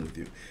conversation with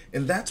you.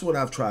 And that's what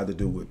I've tried to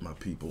do with my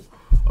people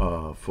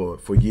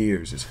for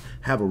years, is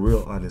have a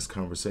real honest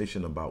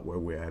conversation about where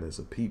we're at as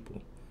a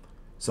people.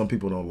 Some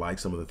people don't like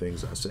some of the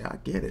things I say. I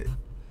get it.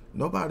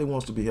 Nobody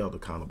wants to be held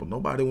accountable.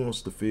 Nobody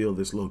wants to feel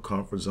this little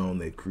comfort zone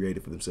they've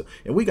created for themselves.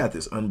 And we got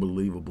this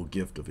unbelievable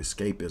gift of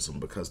escapism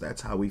because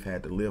that's how we've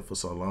had to live for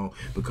so long,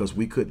 because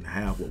we couldn't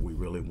have what we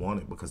really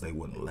wanted because they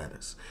wouldn't let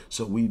us.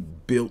 So we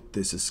built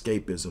this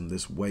escapism,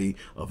 this way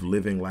of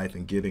living life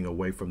and getting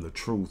away from the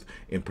truth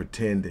and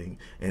pretending.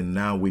 And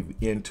now we're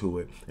into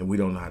it and we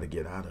don't know how to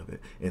get out of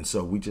it. And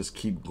so we just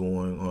keep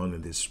going on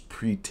in this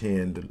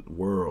pretend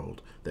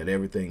world that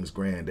everything's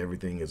grand,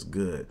 everything is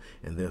good,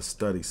 and they'll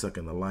study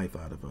sucking the life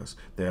out of us.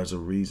 There's a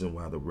reason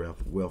why the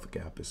wealth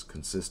gap is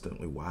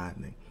consistently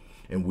widening,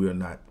 and we're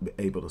not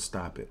able to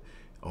stop it.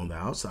 On the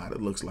outside,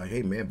 it looks like,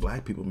 hey man,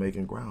 black people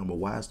making ground, but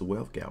why is the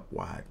wealth gap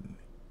widening?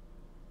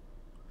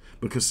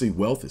 Because see,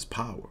 wealth is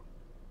power.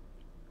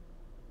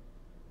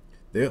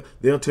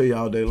 They'll tell you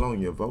all day long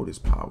your vote is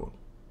power.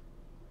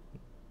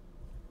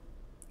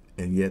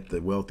 And yet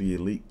the wealthy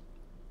elite,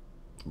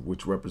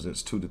 which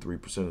represents 2 to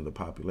 3% of the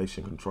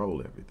population,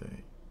 control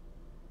everything.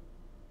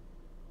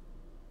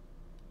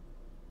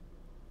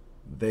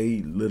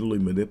 They literally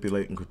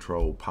manipulate and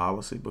control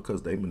policy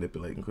because they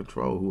manipulate and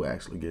control who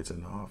actually gets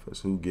in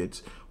office, who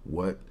gets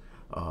what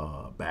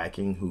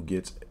backing, who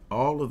gets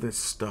all of this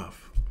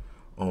stuff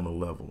on a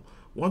level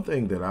One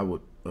thing that I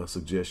would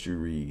suggest you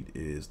read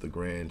is The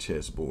Grand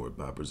Chessboard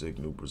by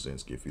Brzezinski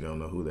Brzezinski. If you don't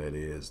know who that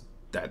is,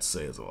 that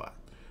says a lot.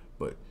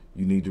 But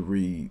you need to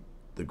read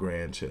The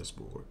Grand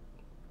Chessboard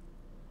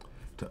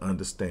to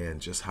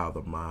understand just how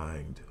the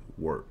mind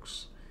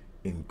works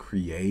in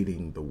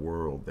creating the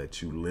world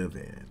that you live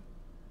in,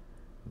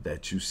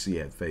 that you see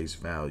at face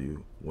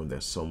value when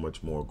there's so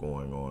much more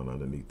going on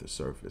underneath the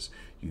surface.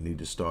 You need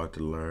to start to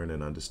learn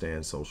and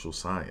understand social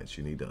science.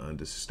 You need to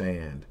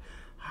understand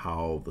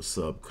how the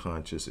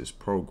subconscious is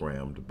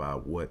programmed by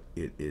what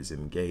it is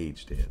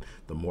engaged in.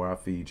 The more I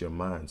feed your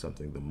mind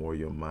something, the more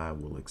your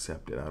mind will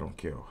accept it. I don't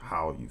care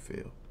how you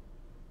feel.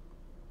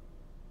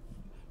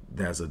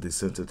 There's a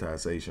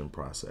desensitization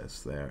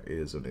process. There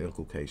is an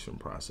inculcation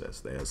process.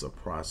 There's a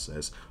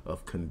process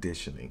of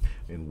conditioning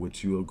in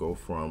which you'll go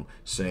from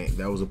saying,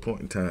 there was a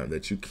point in time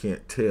that you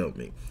can't tell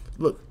me.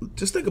 Look,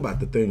 just think about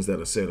the things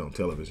that are said on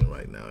television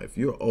right now. If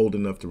you're old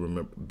enough to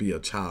remember, be a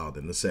child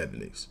in the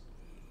 70s,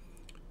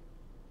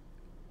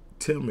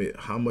 tell me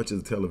how much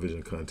of the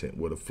television content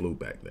would have flew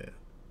back then.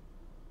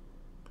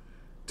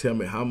 Tell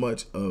me how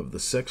much of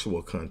the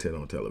sexual content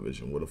on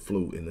television would have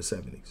flew in the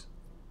 70s.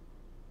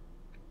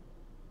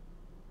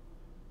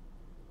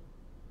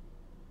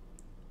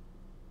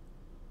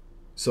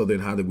 So then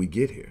how did we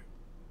get here?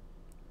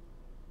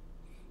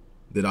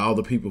 Did all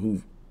the people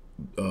who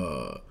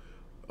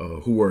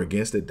were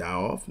against it die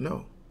off?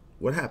 No.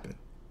 What happened?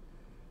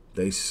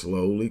 They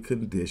slowly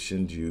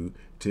conditioned you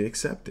to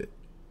accept it.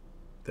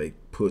 They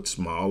put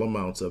small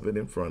amounts of it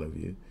in front of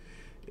you,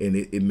 and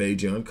it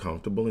made you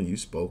uncomfortable, and you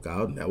spoke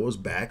out, and that was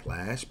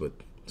backlash, but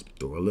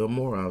throw a little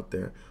more out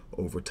there.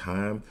 Over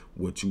time,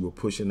 what you were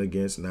pushing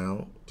against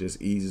now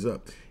just eases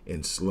up,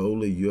 and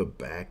slowly you're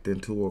backed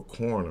into a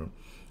corner.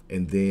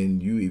 And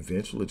then you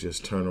eventually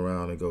just turn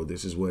around and go,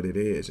 this is what it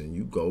is. And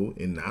you go,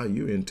 and now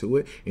you're into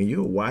it, and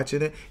you're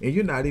watching it, and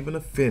you're not even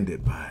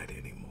offended by it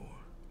anymore.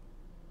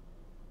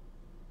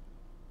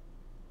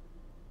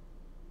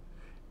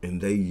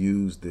 And they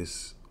use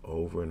this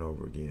over and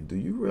over again. Do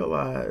you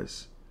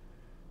realize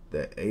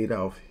that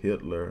Adolf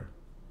Hitler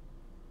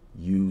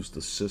used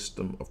the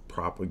system of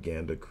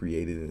propaganda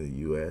created in the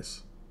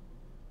U.S.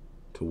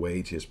 to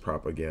wage his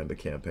propaganda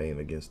campaign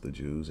against the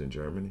Jews in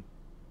Germany?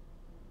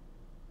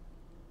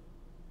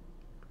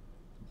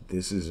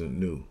 This isn't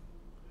new,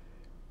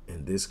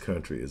 and this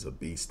country is a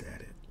beast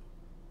at it.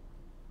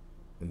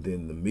 And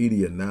then the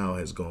media now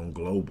has gone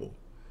global,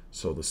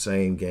 so the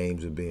same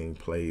games are being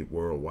played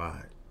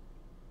worldwide.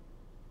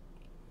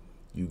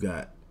 You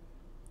got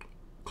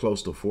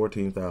close to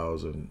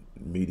 14,000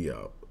 media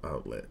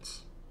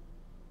outlets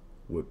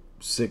with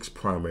 6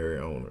 primary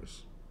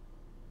owners.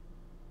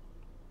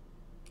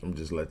 I'm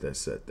just let that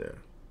sit there.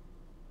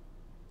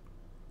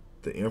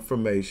 The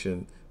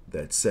information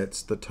that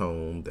sets the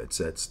tone, that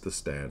sets the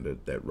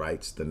standard, that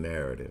writes the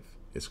narrative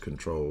is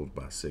controlled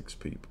by 6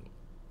 people.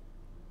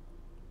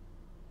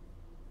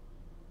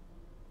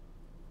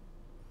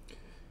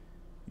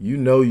 You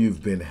know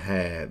you've been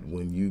had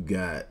when you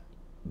got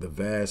the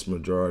vast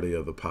majority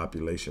of the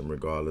population,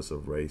 regardless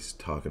of race,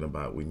 talking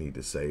about we need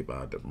to save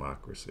our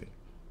democracy.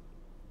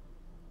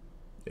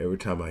 Every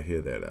time I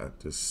hear that, I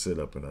just sit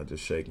up and I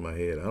just shake my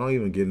head. I don't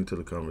even get into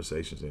the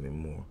conversations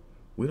anymore.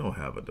 We don't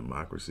have a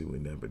democracy. We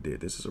never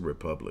did. This is a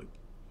republic.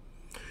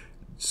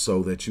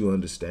 So that you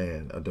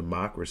understand, a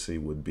democracy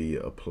would be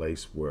a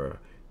place where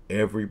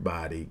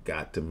everybody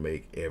got to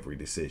make every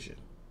decision.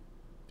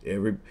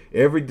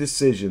 Every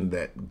decision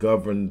that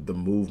governed the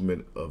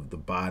movement of the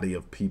body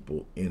of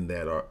people in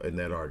that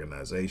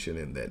organization,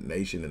 in that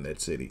nation, in that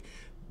city,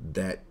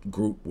 that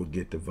group would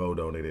get to vote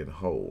on it in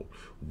whole.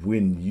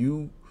 When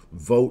you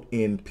vote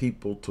in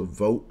people to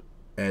vote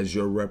as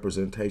your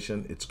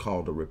representation, it's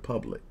called a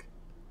republic.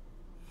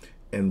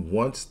 And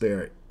once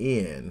they're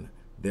in,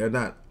 they're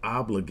not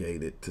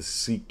obligated to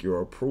seek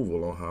your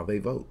approval on how they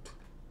vote.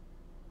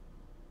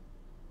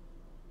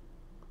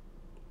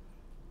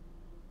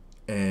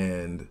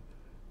 And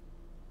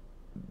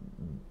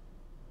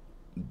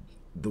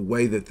the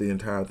way that the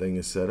entire thing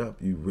is set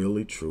up, you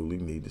really, truly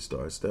need to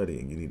start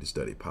studying. You need to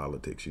study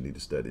politics. You need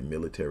to study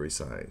military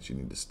science. You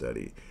need to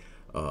study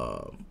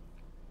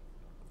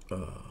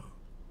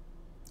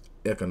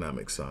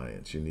economic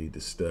science. You need to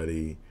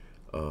study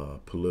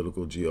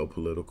political,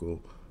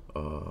 geopolitical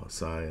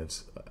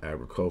science,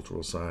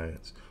 agricultural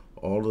science,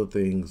 all the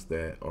things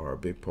that are a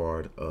big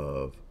part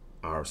of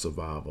our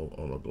survival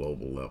on a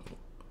global level.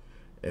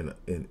 And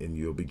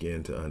you'll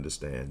begin to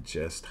understand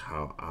just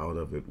how out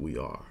of it we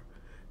are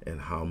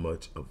and how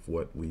much of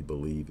what we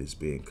believe is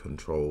being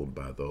controlled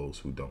by those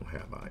who don't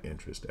have our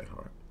interest at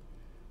heart.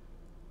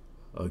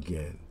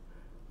 Again,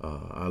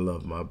 I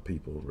love my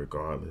people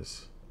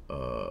regardless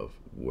of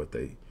what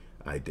they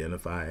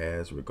identify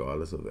as,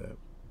 regardless of their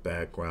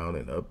background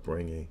and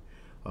upbringing,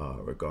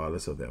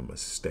 regardless of their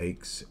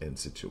mistakes and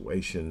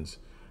situations,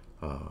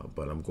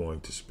 but I'm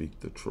going to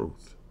speak the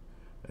truth,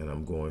 and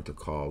I'm going to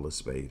call a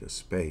spade a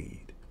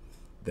spade.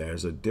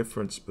 There's a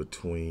difference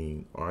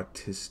between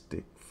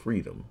artistic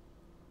freedom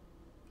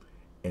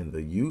and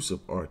the use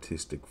of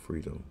artistic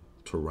freedom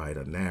to write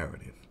a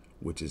narrative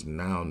which is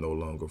now no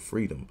longer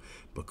freedom,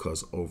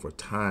 because over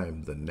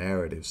time the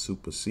narrative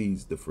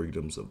supersedes the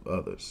freedoms of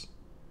others.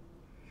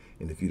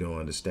 And if you don't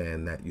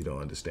understand that, you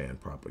don't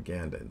understand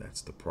propaganda, and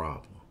that's the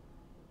problem.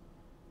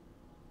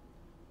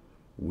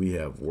 We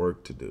have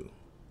work to do.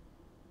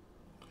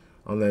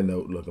 On that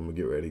note, look, I'm going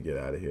to get ready to get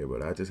out of here,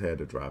 but I just had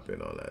to drop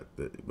in on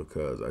that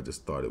because I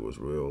just thought it was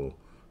real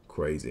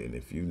crazy. And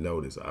if you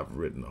notice, I've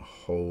written a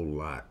whole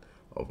lot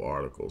of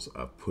articles.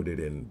 I've put it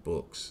in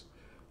books.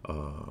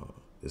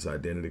 This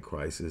identity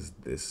crisis,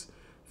 this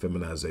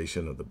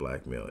feminization of the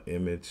black male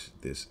image,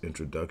 this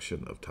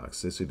introduction of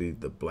toxicity,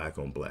 the black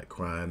on black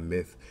crime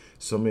myth,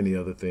 so many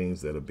other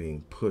things that are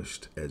being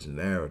pushed as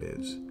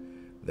narratives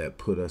that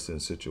put us in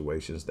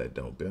situations that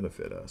don't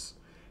benefit us.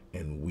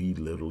 And we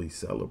literally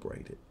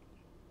celebrate it.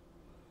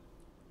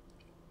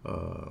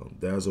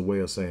 There's a way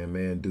of saying,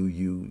 man, do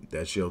you,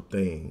 that's your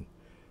thing,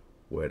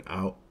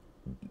 without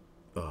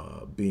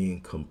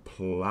being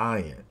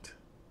compliant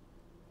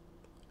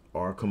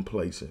or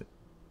complacent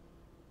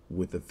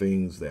with the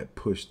things that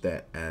push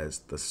that as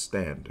the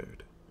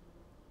standard.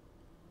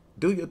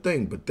 Do your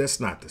thing, but that's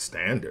not the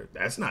standard.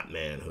 That's not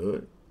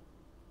manhood.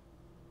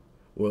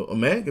 Well, a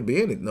man can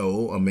be anything.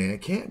 No, a man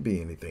can't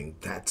be anything.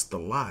 That's the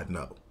lie.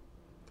 No.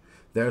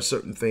 There are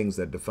certain things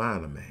that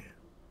define a man.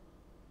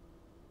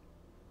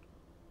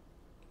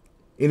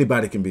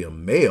 Anybody can be a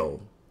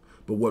male,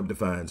 but what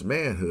defines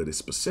manhood is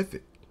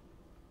specific.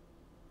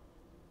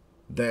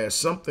 There's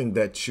something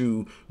that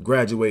you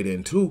graduate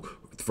into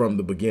from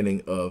the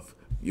beginning of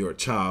your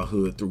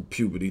childhood through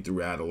puberty,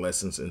 through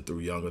adolescence, and through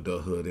young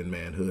adulthood and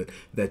manhood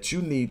that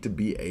you need to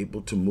be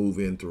able to move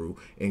in through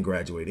and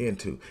graduate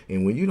into.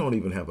 And when you don't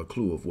even have a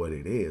clue of what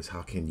it is,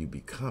 how can you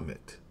become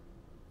it?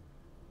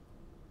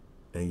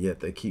 And yet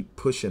they keep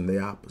pushing the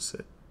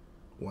opposite.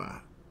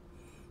 Why?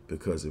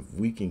 Because if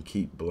we can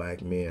keep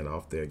black men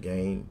off their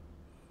game,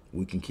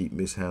 we can keep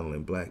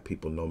mishandling black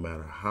people no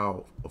matter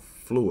how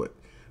fluid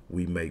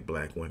we make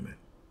black women.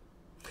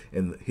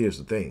 And here's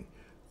the thing.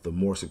 The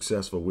more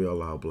successful we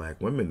allow black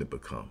women to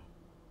become,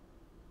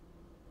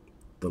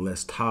 the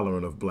less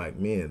tolerant of black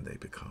men they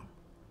become.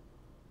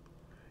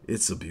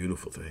 It's a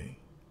beautiful thing,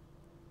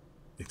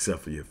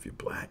 except for if you're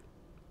black.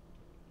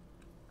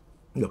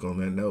 Look, on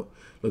that note,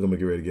 look, I'm going to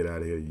get ready to get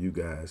out of here. You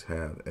guys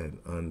have an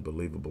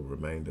unbelievable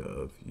remainder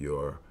of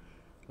your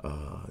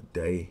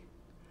day.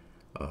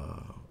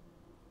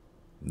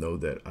 Know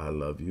that I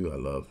love you. I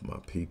love my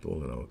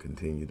people, and I will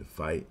continue to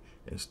fight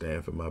and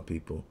stand for my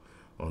people.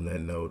 On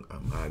that note,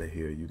 I'm out of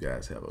here. You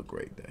guys have a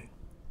great day.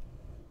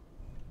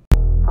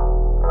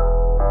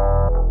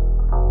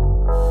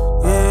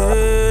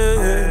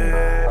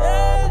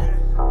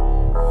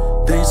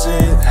 They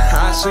said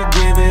I should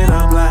give it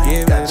up,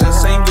 like that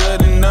just ain't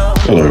good enough.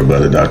 Hello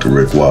everybody, Dr.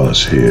 Rick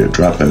Wallace here,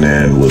 dropping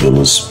in with a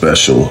little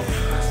special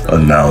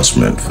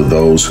announcement for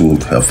those who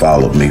have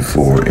followed me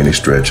for any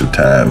stretch of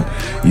time.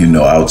 You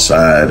know,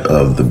 outside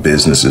of the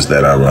businesses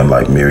that I run,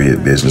 like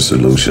Myriad Business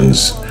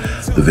Solutions,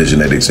 the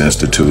Visionetics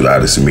Institute,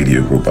 Odyssey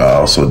Media Group, I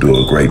also do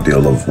a great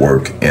deal of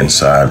work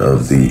inside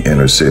of the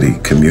inner city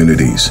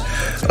communities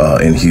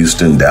in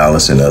Houston,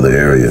 Dallas, and other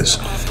areas.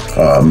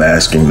 I'm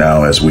asking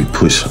now, as we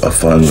push a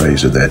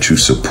fundraiser, that you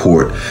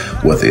support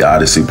what the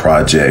Odyssey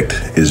Project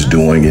is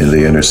doing in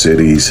the inner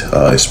cities,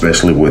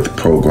 especially with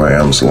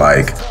programs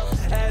like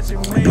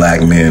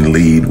Black Men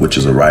Lead, which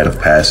is a rite of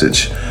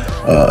passage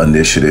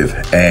initiative,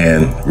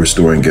 and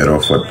Restoring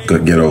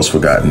Ghetto's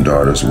Forgotten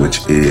Daughters,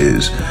 which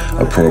is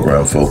a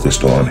program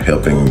focused on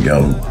helping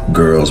young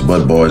girls,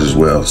 but boys as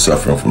well,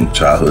 suffering from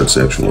childhood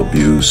sexual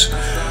abuse,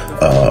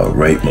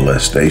 rape,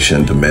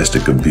 molestation,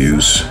 domestic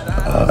abuse,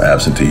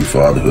 absentee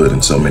fatherhood,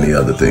 and so many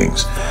other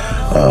things.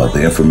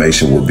 The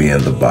information will be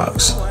in the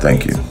box.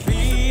 Thank you.